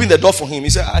and I opened the door for him. He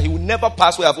said, he will never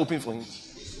pass where I've opened for him.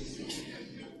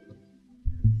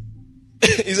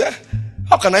 He said,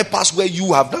 how can I pass where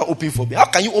you have now opened for me? How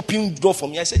can you open the door for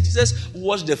me? I said, Jesus,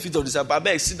 wash the feet of the disciples. I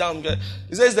beg, sit down.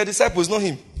 He says, the disciples, not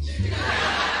him.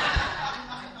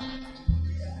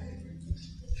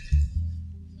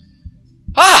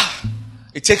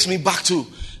 It takes me back to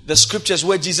the scriptures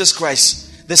where Jesus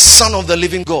Christ, the Son of the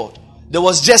living God, there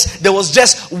was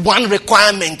just one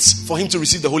requirement for him to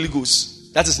receive the Holy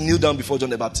Ghost. That is kneel down before John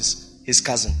the Baptist, his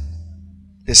cousin,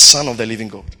 the Son of the living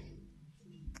God.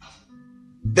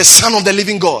 The Son of the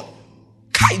living God.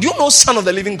 Do you know Son of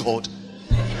the living God?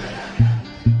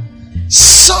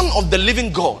 Son of the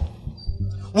living God.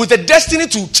 With a destiny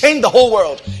to change the whole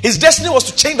world. His destiny was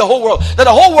to change the whole world. That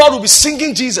the whole world will be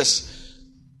singing Jesus.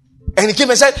 And he came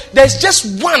and said, there's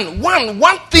just one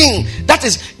thing.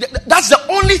 That's the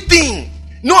only thing.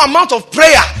 No amount of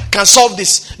prayer can solve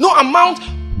this. No amount.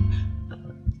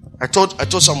 I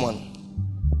told someone,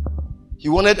 he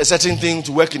wanted a certain thing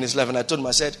to work in his life. And I told him,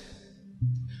 I said,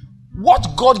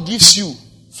 what God gives you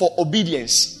for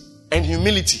obedience and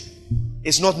humility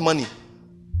is not money.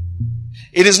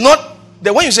 It is not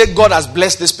that when you say God has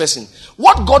blessed this person,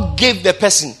 what God gave the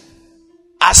person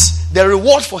as the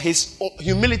reward for his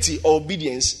humility or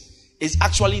obedience is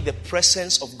actually the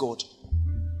presence of God.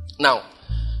 Now,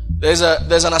 there's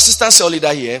an assistant cell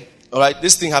leader here. All right,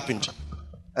 this thing happened.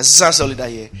 Assistant cell leader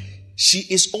here. She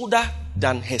is older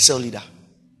than her cell leader.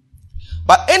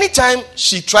 But anytime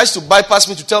she tries to bypass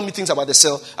me to tell me things about the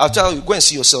cell, I'll tell her, go and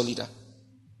see your cell leader.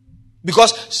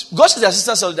 Because she's the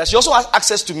assistant cell leader, she also has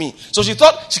access to me. So she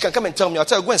thought she can come and tell me. I'll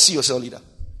tell her, go and see your cell leader.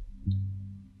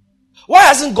 Why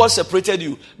hasn't God separated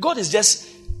you? God is just,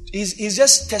 he's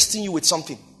just testing you with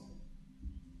something.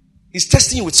 He's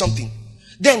testing you with something.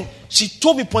 Then she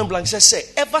told me point blank, she said,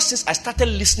 ever since I started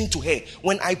listening to her,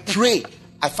 when I pray,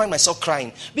 I find myself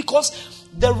crying. Because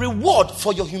the reward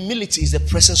for your humility is the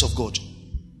presence of God.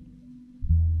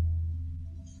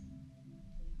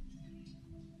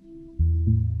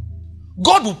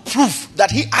 God will prove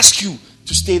that he asked you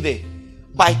to stay there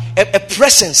by a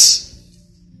presence.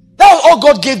 That was all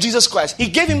God gave Jesus Christ. He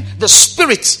gave him the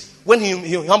Spirit when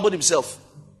he humbled himself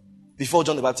before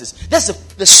John the Baptist. That's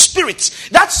the Spirit.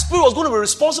 That Spirit was going to be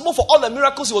responsible for all the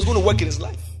miracles he was going to work in his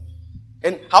life.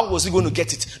 And how was he going to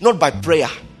get it? Not by prayer.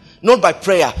 Not by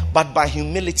prayer, but by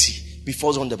humility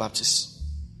before John the Baptist.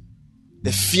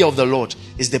 The fear of the Lord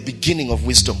is the beginning of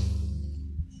wisdom.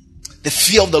 The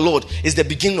fear of the Lord is the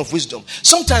beginning of wisdom.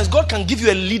 Sometimes God can give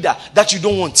you a leader that you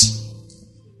don't want.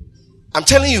 I'm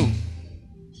telling you.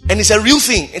 And it's a real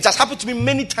thing. It has happened to me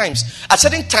many times. At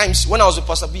certain times when I was with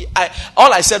Pastor B,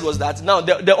 all I said was that now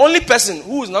the only person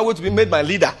who is now going to be made my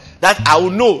leader that I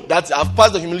will know that I've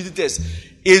passed the humility test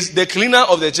is the cleaner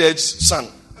of the church's son.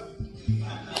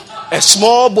 A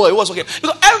small boy was okay.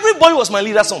 Because everybody was my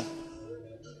leader's son.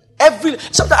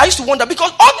 Sometimes I used to wonder,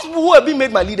 because all these people who have been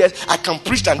made my leaders, I can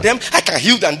preach than them, I can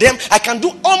heal than them, I can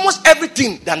do almost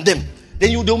everything than them.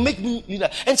 Then they'll make me leader.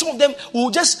 And some of them will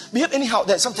just behave anyhow.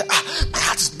 Then sometimes, my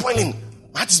heart is boiling.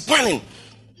 My heart is boiling.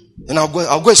 And I'll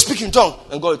go and speak in tongue.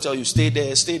 And God will tell you, stay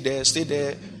there, stay there, stay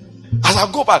there. As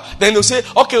I go back, then they'll say,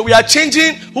 okay, we are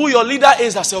changing who your leader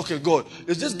is. I say, okay, God,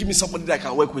 just give me somebody that I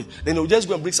can work with. Then they'll just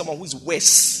go and bring someone who is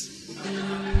worse.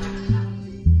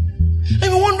 And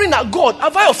you're wondering that, God,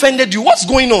 have I offended you? What's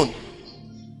going on?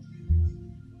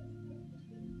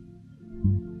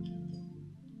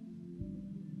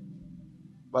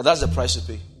 But that's the price to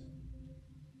pay.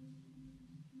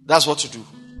 That's what to do.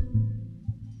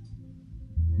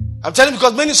 I'm telling you,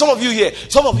 because some of you here,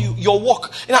 some of you, your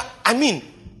work. I mean.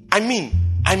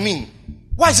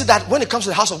 Why is it that when it comes to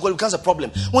the house of God, it becomes a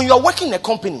problem? When you are working in a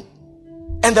company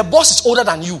and the boss is older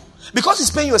than you, because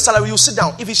he's paying you a salary, you sit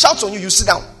down. If he shouts on you, you sit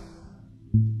down.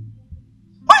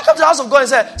 When you come to the house of God and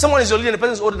say, someone is your leader and the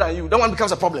person is older than you, that one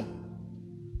becomes a problem.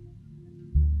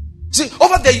 See,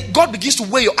 over there, God begins to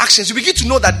weigh your actions. You begin to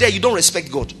know that there you don't respect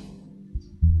God.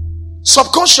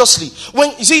 Subconsciously.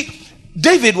 When you see,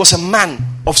 David was a man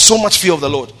of so much fear of the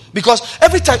Lord. Because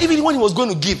every time, even when he was going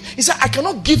to give, he said, I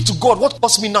cannot give to God what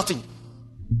costs me nothing. He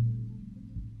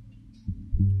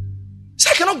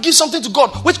said, I cannot give something to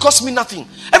God which costs me nothing.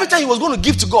 Every time he was going to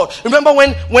give to God. Remember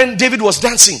when David was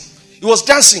dancing? He was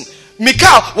dancing.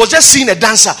 Michal was just seeing a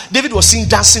dancer. David was seeing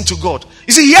dancing to God.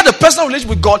 You see, he had a personal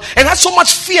relationship with God and had so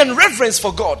much fear and reverence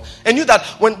for God. And knew that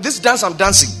when this dance I'm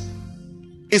dancing,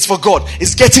 it's for God.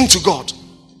 It's getting to God.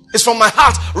 It's from my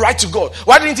heart right to God.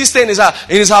 Why didn't he stay in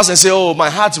his house and say, oh, my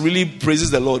heart really praises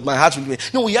the Lord. My heart really...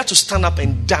 No, he had to stand up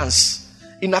and dance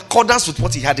in accordance with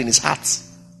what he had in his heart.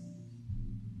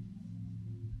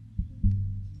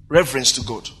 Reverence to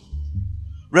God.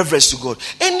 Reverence to God.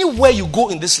 Anywhere you go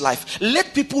in this life,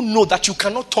 let people know that you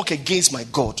cannot talk against my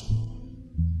God.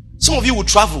 Some of you will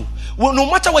travel. Well, no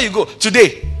matter where you go.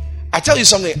 Today, I tell you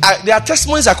something. There are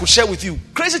testimonies I could share with you.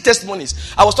 Crazy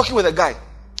testimonies. I was talking with a guy.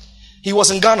 He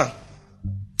was in Ghana.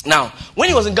 Now, when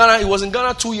he was in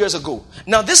Ghana 2 years ago.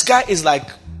 Now, this guy he's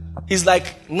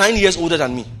like 9 years older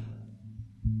than me.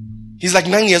 He's like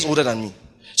 9 years older than me.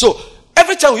 So,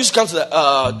 every time we used to come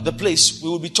to the place, we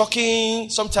would be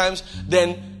talking sometimes.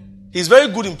 Then, he's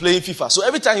very good in playing FIFA. So,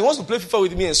 every time he wants to play FIFA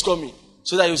with me and score me.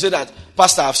 So that he'll say that,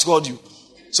 Pastor, I've scored you.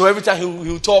 So, every time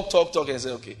he'll talk and say,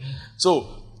 okay. So,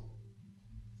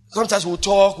 sometimes we'll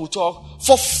talk.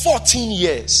 For 14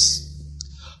 years.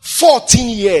 14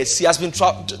 years he has been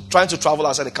trying to travel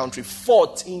outside the country.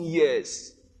 14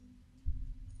 years.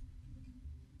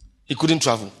 He couldn't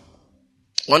travel.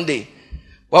 One day,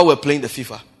 while we were playing the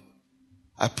FIFA,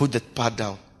 I put the pad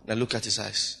down and I looked at his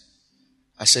eyes.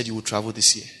 I said, you will travel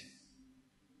this year.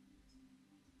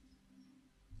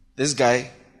 This guy,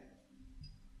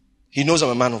 he knows I'm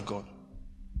a man of God.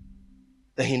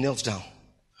 Then he knelt down.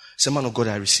 He said, man of God,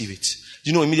 I receive it.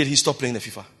 You know, immediately he stopped playing the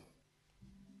FIFA.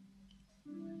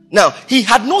 Now, he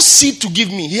had no seed to give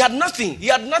me. He had nothing. He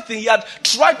had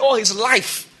tried all his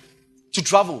life to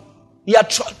travel. He had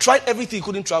tried everything. He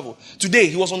couldn't travel. Today,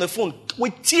 he was on the phone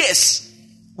with tears.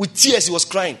 With tears, he was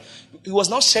crying. He was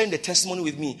now sharing the testimony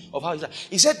with me of how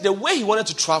he said the way he wanted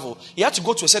to travel, he had to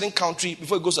go to a certain country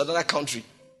before he goes to another country.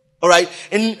 All right?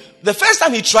 And the first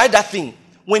time he tried that thing,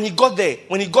 when he got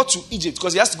to Egypt,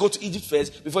 because he has to go to Egypt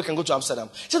first before he can go to Amsterdam.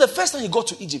 So the first time he got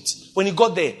to Egypt, when he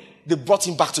got there, they brought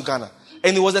him back to Ghana.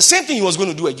 And it was the same thing he was going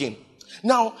to do again.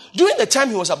 Now, during the time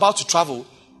he was about to travel,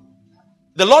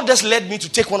 the Lord just led me to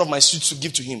take one of my suits to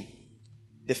give to him.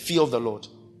 The fear of the Lord.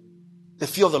 The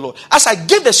fear of the Lord. As I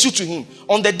gave the suit to him,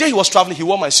 on the day he was traveling, he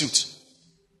wore my suit.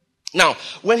 Now,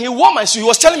 when he wore my suit, he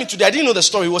was telling me today, I didn't know the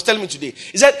story, he was telling me today.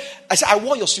 I said, I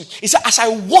wore your suit. He said, as I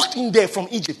walked in there from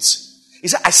Egypt, he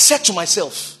said, I said to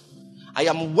myself, I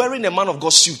am wearing a man of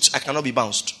God's suit. I cannot be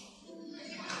bounced.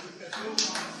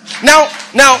 Now,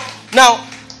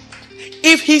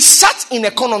 if he sat in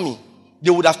economy, they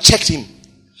would have checked him.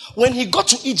 When he got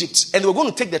to Egypt and they were going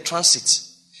to take the transit,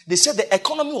 they said the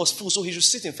economy was full, so he should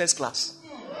sit in first class.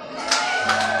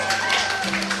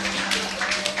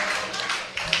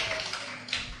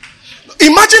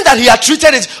 Imagine that he had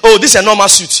treated it, oh, this is a normal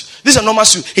suit. This is a normal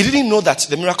suit. He didn't know that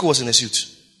the miracle was in a suit.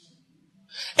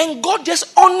 And God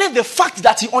just honored the fact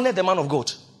that he honored the man of God.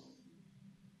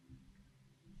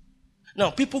 Now,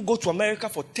 people go to America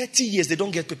for 30 years, they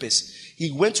don't get papers.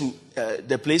 He went to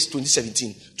the place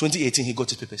 2017. 2018, he got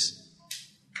his papers.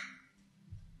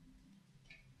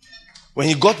 When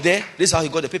he got there, this is how he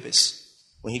got the papers.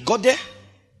 When he got there,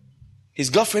 his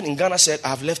girlfriend in Ghana said, I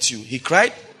have left you. He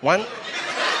cried 1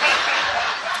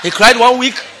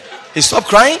 week. He stopped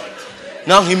crying.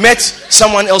 Now he met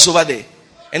someone else over there.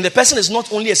 And the person is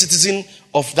not only a citizen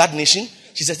of that nation,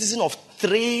 she's a citizen of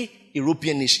 3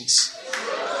 European nations.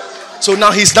 So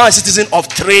now he's now a citizen of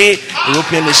 3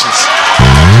 European nations.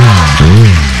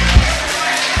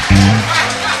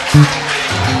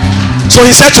 So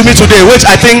he said to me today, which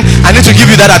I think I need to give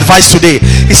you that advice today.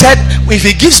 He said, if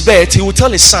he gives birth, he will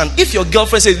tell his son, if your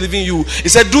girlfriend says leaving you, he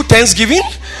said, do Thanksgiving.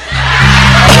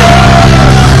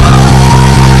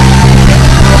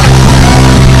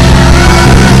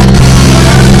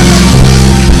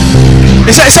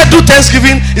 He said, do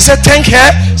Thanksgiving. He said, thank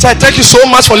her. He said, thank you so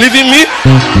much for leaving me.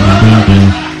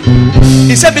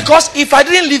 He said, because if I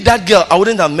didn't leave that girl, I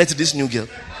wouldn't have met this new girl.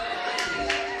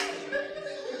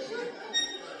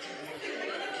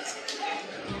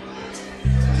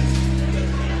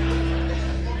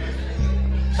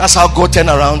 That's how God turned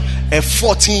around a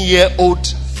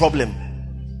 14-year-old problem.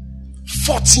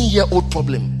 14-year-old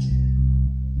problem.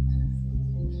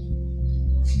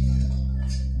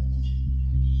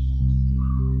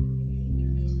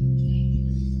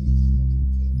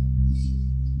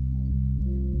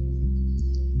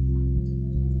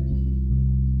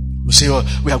 We say, oh,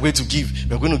 we are going to give.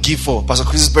 We are going to give for Pastor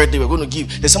Chris's birthday. We are going to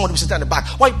give. There's somebody sitting at the back.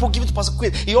 Why people give it to Pastor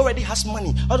Chris? He already has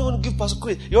money. I don't want to give Pastor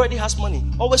Chris. He already has money.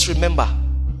 Always remember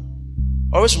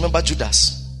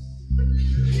Judas.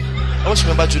 Always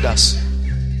remember Judas.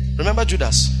 Remember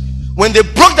Judas. When they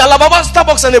broke the alabaster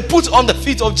box and they put on the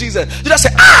feet of Jesus, Judas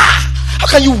said, how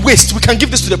can you waste? We can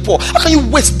give this to the poor. How can you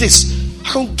waste this?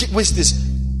 How can you waste this?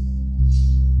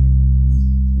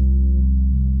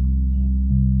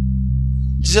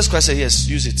 Jesus Christ said, yes,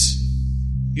 use it.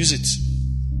 Use it.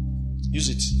 Use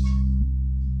it.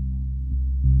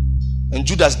 And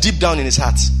Judas, deep down in his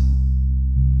heart,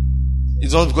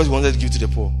 it's not because he wanted to give to the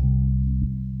poor.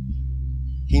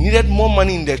 He needed more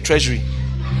money in the treasury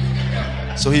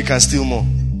so he can steal more.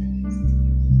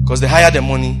 Because the higher the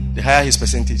money, the higher his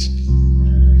percentage.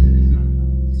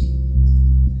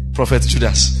 Prophet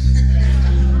Judas.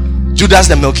 Judas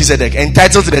the Melchizedek,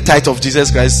 entitled to the title of Jesus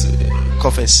Christ's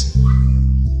coffers.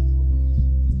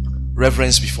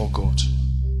 Reverence before God.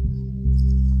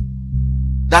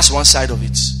 That's one side of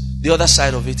it. The other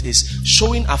side of it is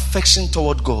showing affection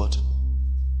toward God.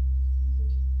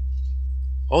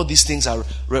 All these things are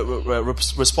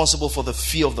responsible for the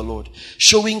fear of the Lord.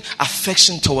 Showing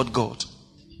affection toward God.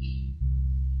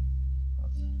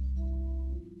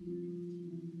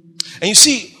 And you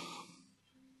see,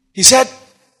 he said,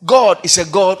 God is a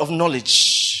God of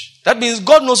knowledge. That means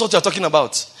God knows what you're talking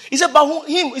about. He said, but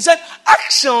him, he said,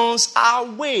 actions are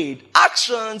weighed.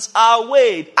 Actions are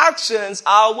weighed. Actions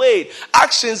are weighed.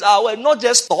 Actions are weighed. Not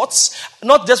just thoughts,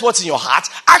 not just what's in your heart.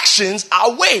 Actions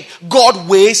are weighed. God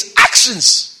weighs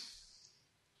actions.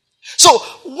 So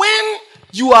when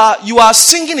you are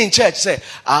singing in church, say,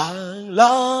 I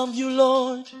love you,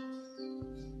 Lord,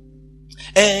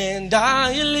 and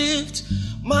I lift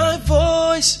my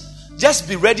voice. Just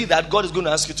be ready that God is going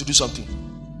to ask you to do something.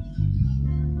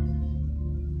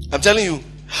 I'm telling you,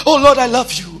 oh Lord, I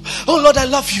love you. Oh Lord, I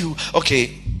love you.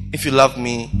 Okay, if you love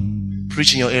me,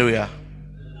 preach in your area.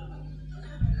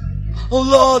 Oh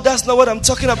Lord, that's not what I'm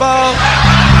talking about.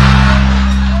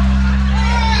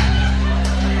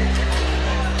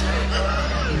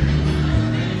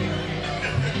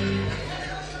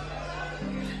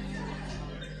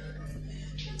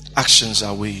 Actions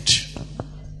are weighed.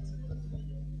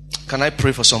 Can I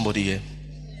pray for somebody here?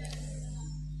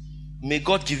 May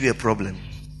God give you a problem.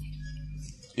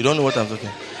 You don't know what I'm talking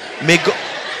about. May God,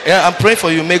 I'm praying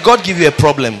for you. May God give you a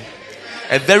problem.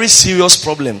 A very serious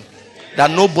problem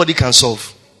that nobody can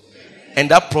solve.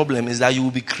 And that problem is that you will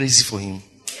be crazy for him.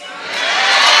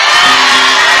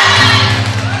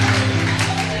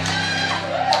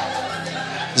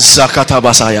 Zakata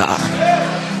Basaya.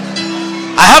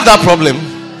 I have that problem.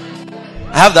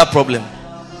 I have that problem.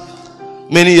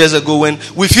 Many years ago, when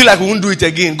we feel like we won't do it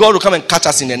again, God will come and catch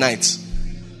us in the night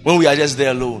when we are just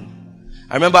there alone.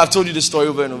 I remember I've told you this story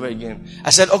over and over again. I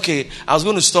said, okay, I was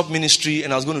going to stop ministry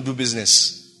and I was going to do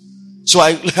business. So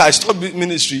I stopped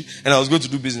ministry and I was going to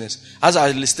do business. As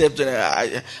I stepped,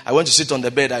 I went to sit on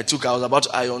the bed. I was about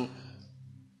to iron.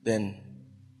 Then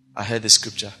I heard the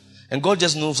scripture. And God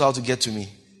just knows how to get to me.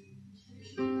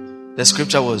 The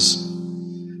scripture was,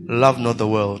 love not the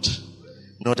world,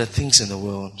 nor the things in the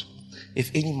world.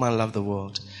 If any man love the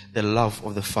world, the love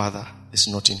of the Father is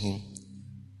not in him.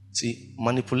 See,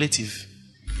 manipulative.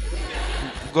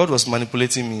 God was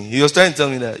manipulating me. He was trying to tell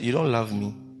me that you don't love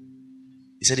me.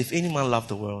 He said, if any man love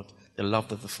the world, the love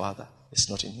of the Father is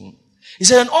not in him. He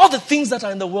said, and all the things that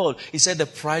are in the world, he said, the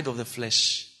pride of the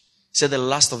flesh. He said, the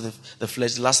lust of the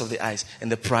flesh, the lust of the eyes, and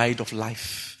the pride of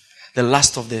life. The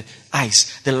lust of the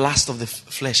eyes, the lust of the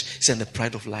flesh, he said, the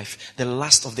pride of life. The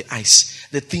lust of the eyes,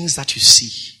 the things that you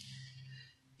see.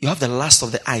 You have the lust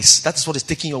of the eyes. That is what is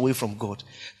taking you away from God.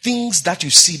 Things that you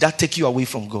see that take you away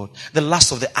from God. The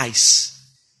lust of the eyes.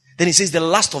 Then he says the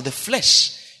lust of the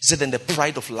flesh. He said, then the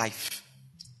pride of life.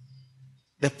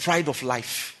 The pride of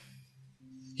life.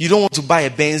 You don't want to buy a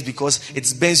Benz because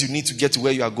it's Benz you need to get to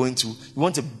where you are going to. You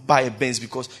want to buy a Benz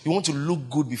because you want to look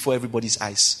good before everybody's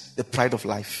eyes. The pride of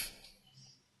life.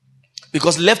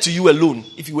 Because left to you alone,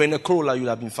 if you were in a Corolla, you would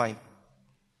have been fine.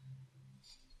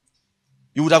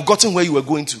 You would have gotten where you were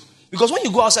going to. Because when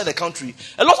you go outside the country,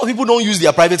 a lot of people don't use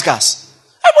their private cars.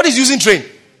 Everybody's using train. Do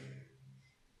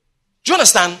you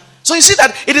understand? So you see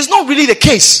that it is not really the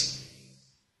case.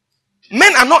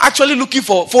 Men are not actually looking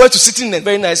forward to sitting in a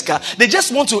very nice car. They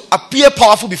just want to appear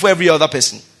powerful before every other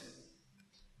person.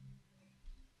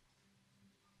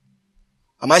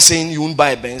 Am I saying you won't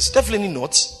buy a Benz? Definitely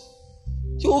not.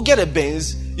 You will get a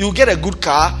Benz. You will get a good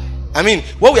car. I mean,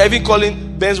 what we are even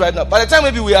calling Benz right now. By the time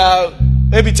maybe we are,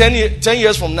 10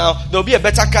 years from now, there will be a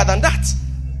better car than that.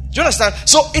 Do you understand?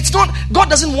 So it's not, God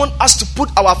doesn't want us to put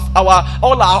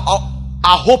all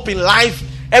our hope in life.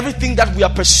 Everything that we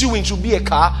are pursuing should be a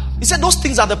car. He said those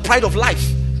things are the pride of life.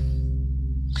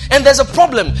 And there's a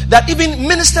problem that even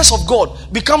ministers of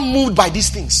God become moved by these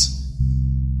things.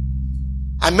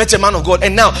 I met a man of God,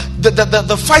 and now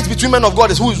the fight between men of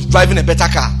God is who is driving a better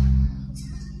car.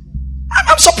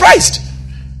 I'm surprised.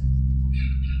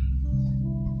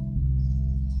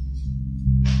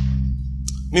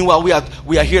 Meanwhile,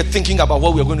 we are here thinking about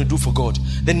what we are going to do for God.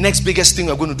 The next biggest thing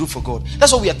we are going to do for God.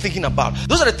 That's what we are thinking about.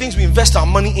 Those are the things we invest our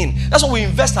money in. That's what we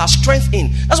invest our strength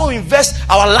in. That's what we invest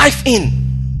our life in.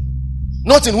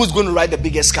 Not in who's going to ride the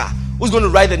biggest car. Who's going to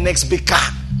ride the next big car.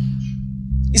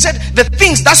 He said, the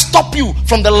things that stop you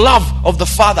from the love of the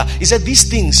Father. He said, these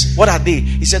things, what are they?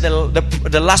 He said,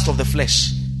 the lust of the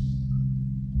flesh.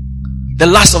 The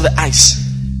lust of the eyes.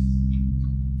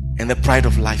 And the pride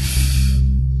of life.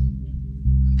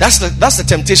 That's the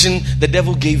temptation the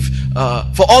devil gave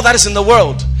for all that is in the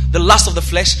world. The lust of the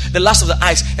flesh, the lust of the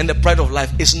eyes, and the pride of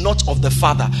life is not of the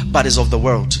Father, but is of the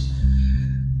world.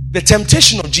 The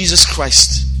temptation of Jesus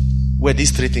Christ were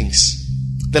these three things.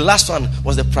 The last one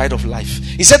was the pride of life.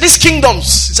 He said, these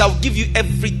kingdoms, he said, I will give you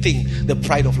everything, the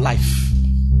pride of life.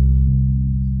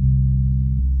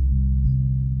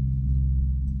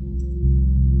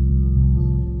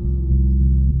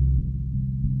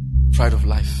 Pride of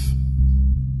life.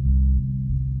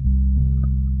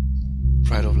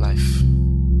 Pride of life.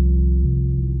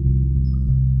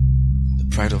 The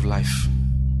pride of life.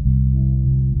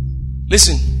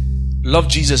 Listen, love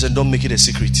Jesus and don't make it a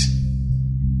secret.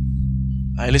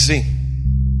 Are you listening?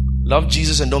 Love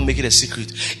Jesus and don't make it a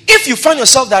secret. If you find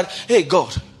yourself that, hey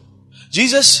God,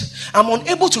 Jesus, I'm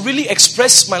unable to really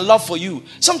express my love for you.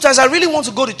 Sometimes I really want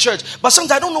to go to church, but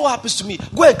sometimes I don't know what happens to me.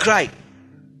 Go and cry.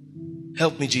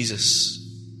 Help me, Jesus.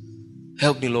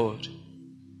 Help me, Lord.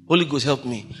 Holy Ghost, help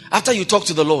me. After you talk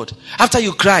to the Lord, after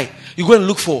you cry, you go and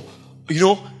look for, you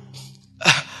go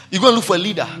and look for a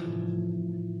leader.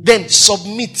 Then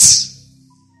submit.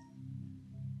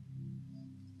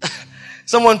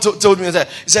 Someone told me that.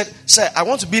 He said, sir, I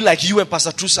want to be like you and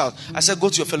Pastor True South. I said, go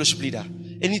to your fellowship leader.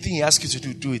 Anything he asks you to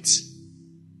do, do it.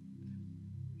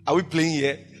 Are we playing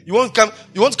here? You want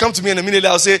to come to me in a minute,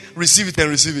 I'll say, receive it and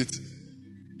receive it.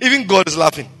 Even God is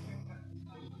laughing.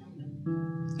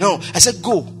 No, I said,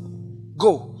 go.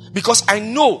 Because I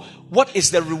know what is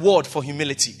the reward for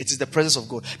humility. It is the presence of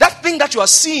God. That thing that you are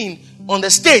seeing on the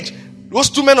stage,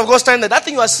 those two men of God standing there, that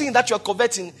thing you are seeing that you are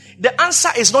coveting, the answer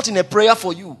is not in a prayer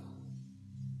for you.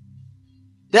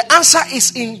 The answer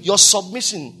is in your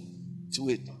submission to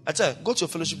it. I tell you, go to your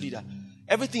fellowship leader.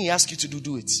 Everything he asks you to do,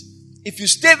 do it. If you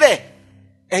stay there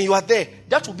and you are there,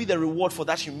 that will be the reward for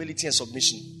that humility and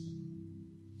submission.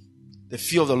 The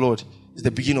fear of the Lord is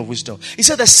the beginning of wisdom. He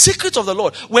said the secret of the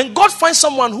Lord. When God finds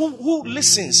someone who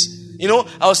listens.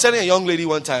 I was telling a young lady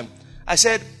one time. I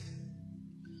said,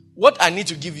 what I need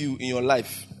to give you in your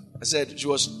life. I said, she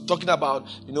was talking about,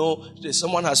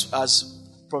 someone has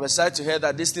prophesied to her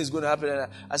that this thing is going to happen.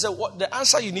 I said, what the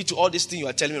answer you need to all this thing you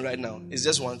are telling me right now is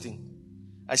just one thing.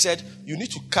 I said, you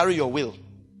need to carry your will.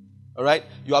 All right?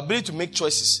 Your ability to make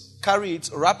choices. Carry it,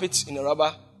 wrap it in a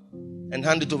rubber, and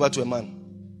hand it over to a man.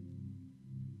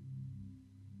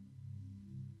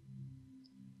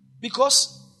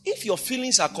 Because if your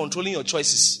feelings are controlling your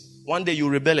choices, one day you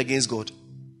rebel against God.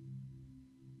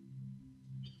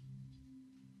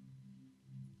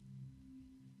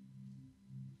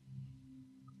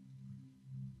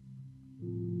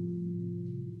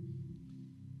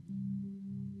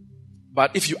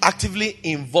 But if you actively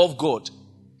involve God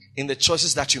in the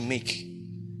choices that you make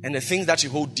and the things that you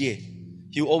hold dear,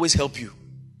 He will always help you.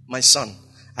 My son,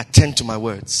 attend to my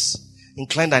words.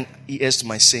 Incline thine ears to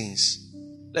my sayings.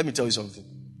 Let me tell you something.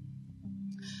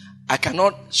 I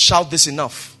cannot shout this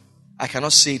enough. I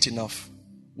cannot say it enough.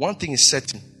 One thing is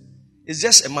certain. It's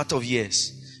just a matter of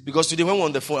years Because today when we were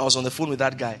on the phone, I was on the phone with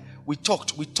that guy. We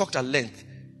talked at length.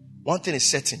 One thing is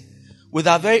certain. With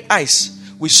our very eyes,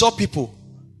 we saw people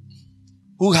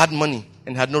who had money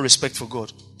and had no respect for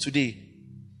God. Today,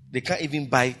 they can't even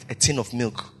buy a tin of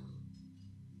milk.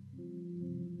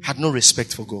 Had no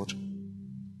respect for God.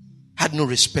 Had no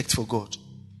respect for God.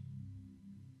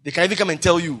 They can even come and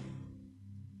tell you,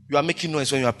 you are making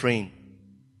noise when you are praying.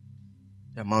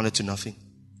 They amounted to nothing.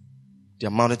 They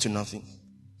amounted to nothing.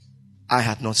 I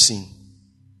had not seen.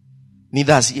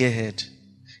 Neither has ear heard.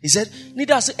 He said,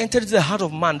 neither has it entered into the heart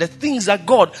of man the things that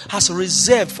God has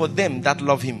reserved for them that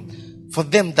love him. For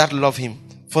them that love him.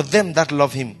 For them that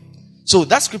love him. So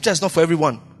that scripture is not for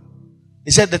everyone.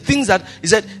 He said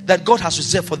that God has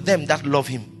reserved for them that love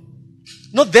him.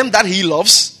 Not them that he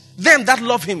loves. Them that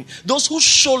love him. Those who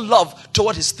show love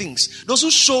toward his things. Those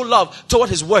who show love toward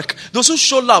his work. Those who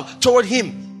show love toward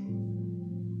him.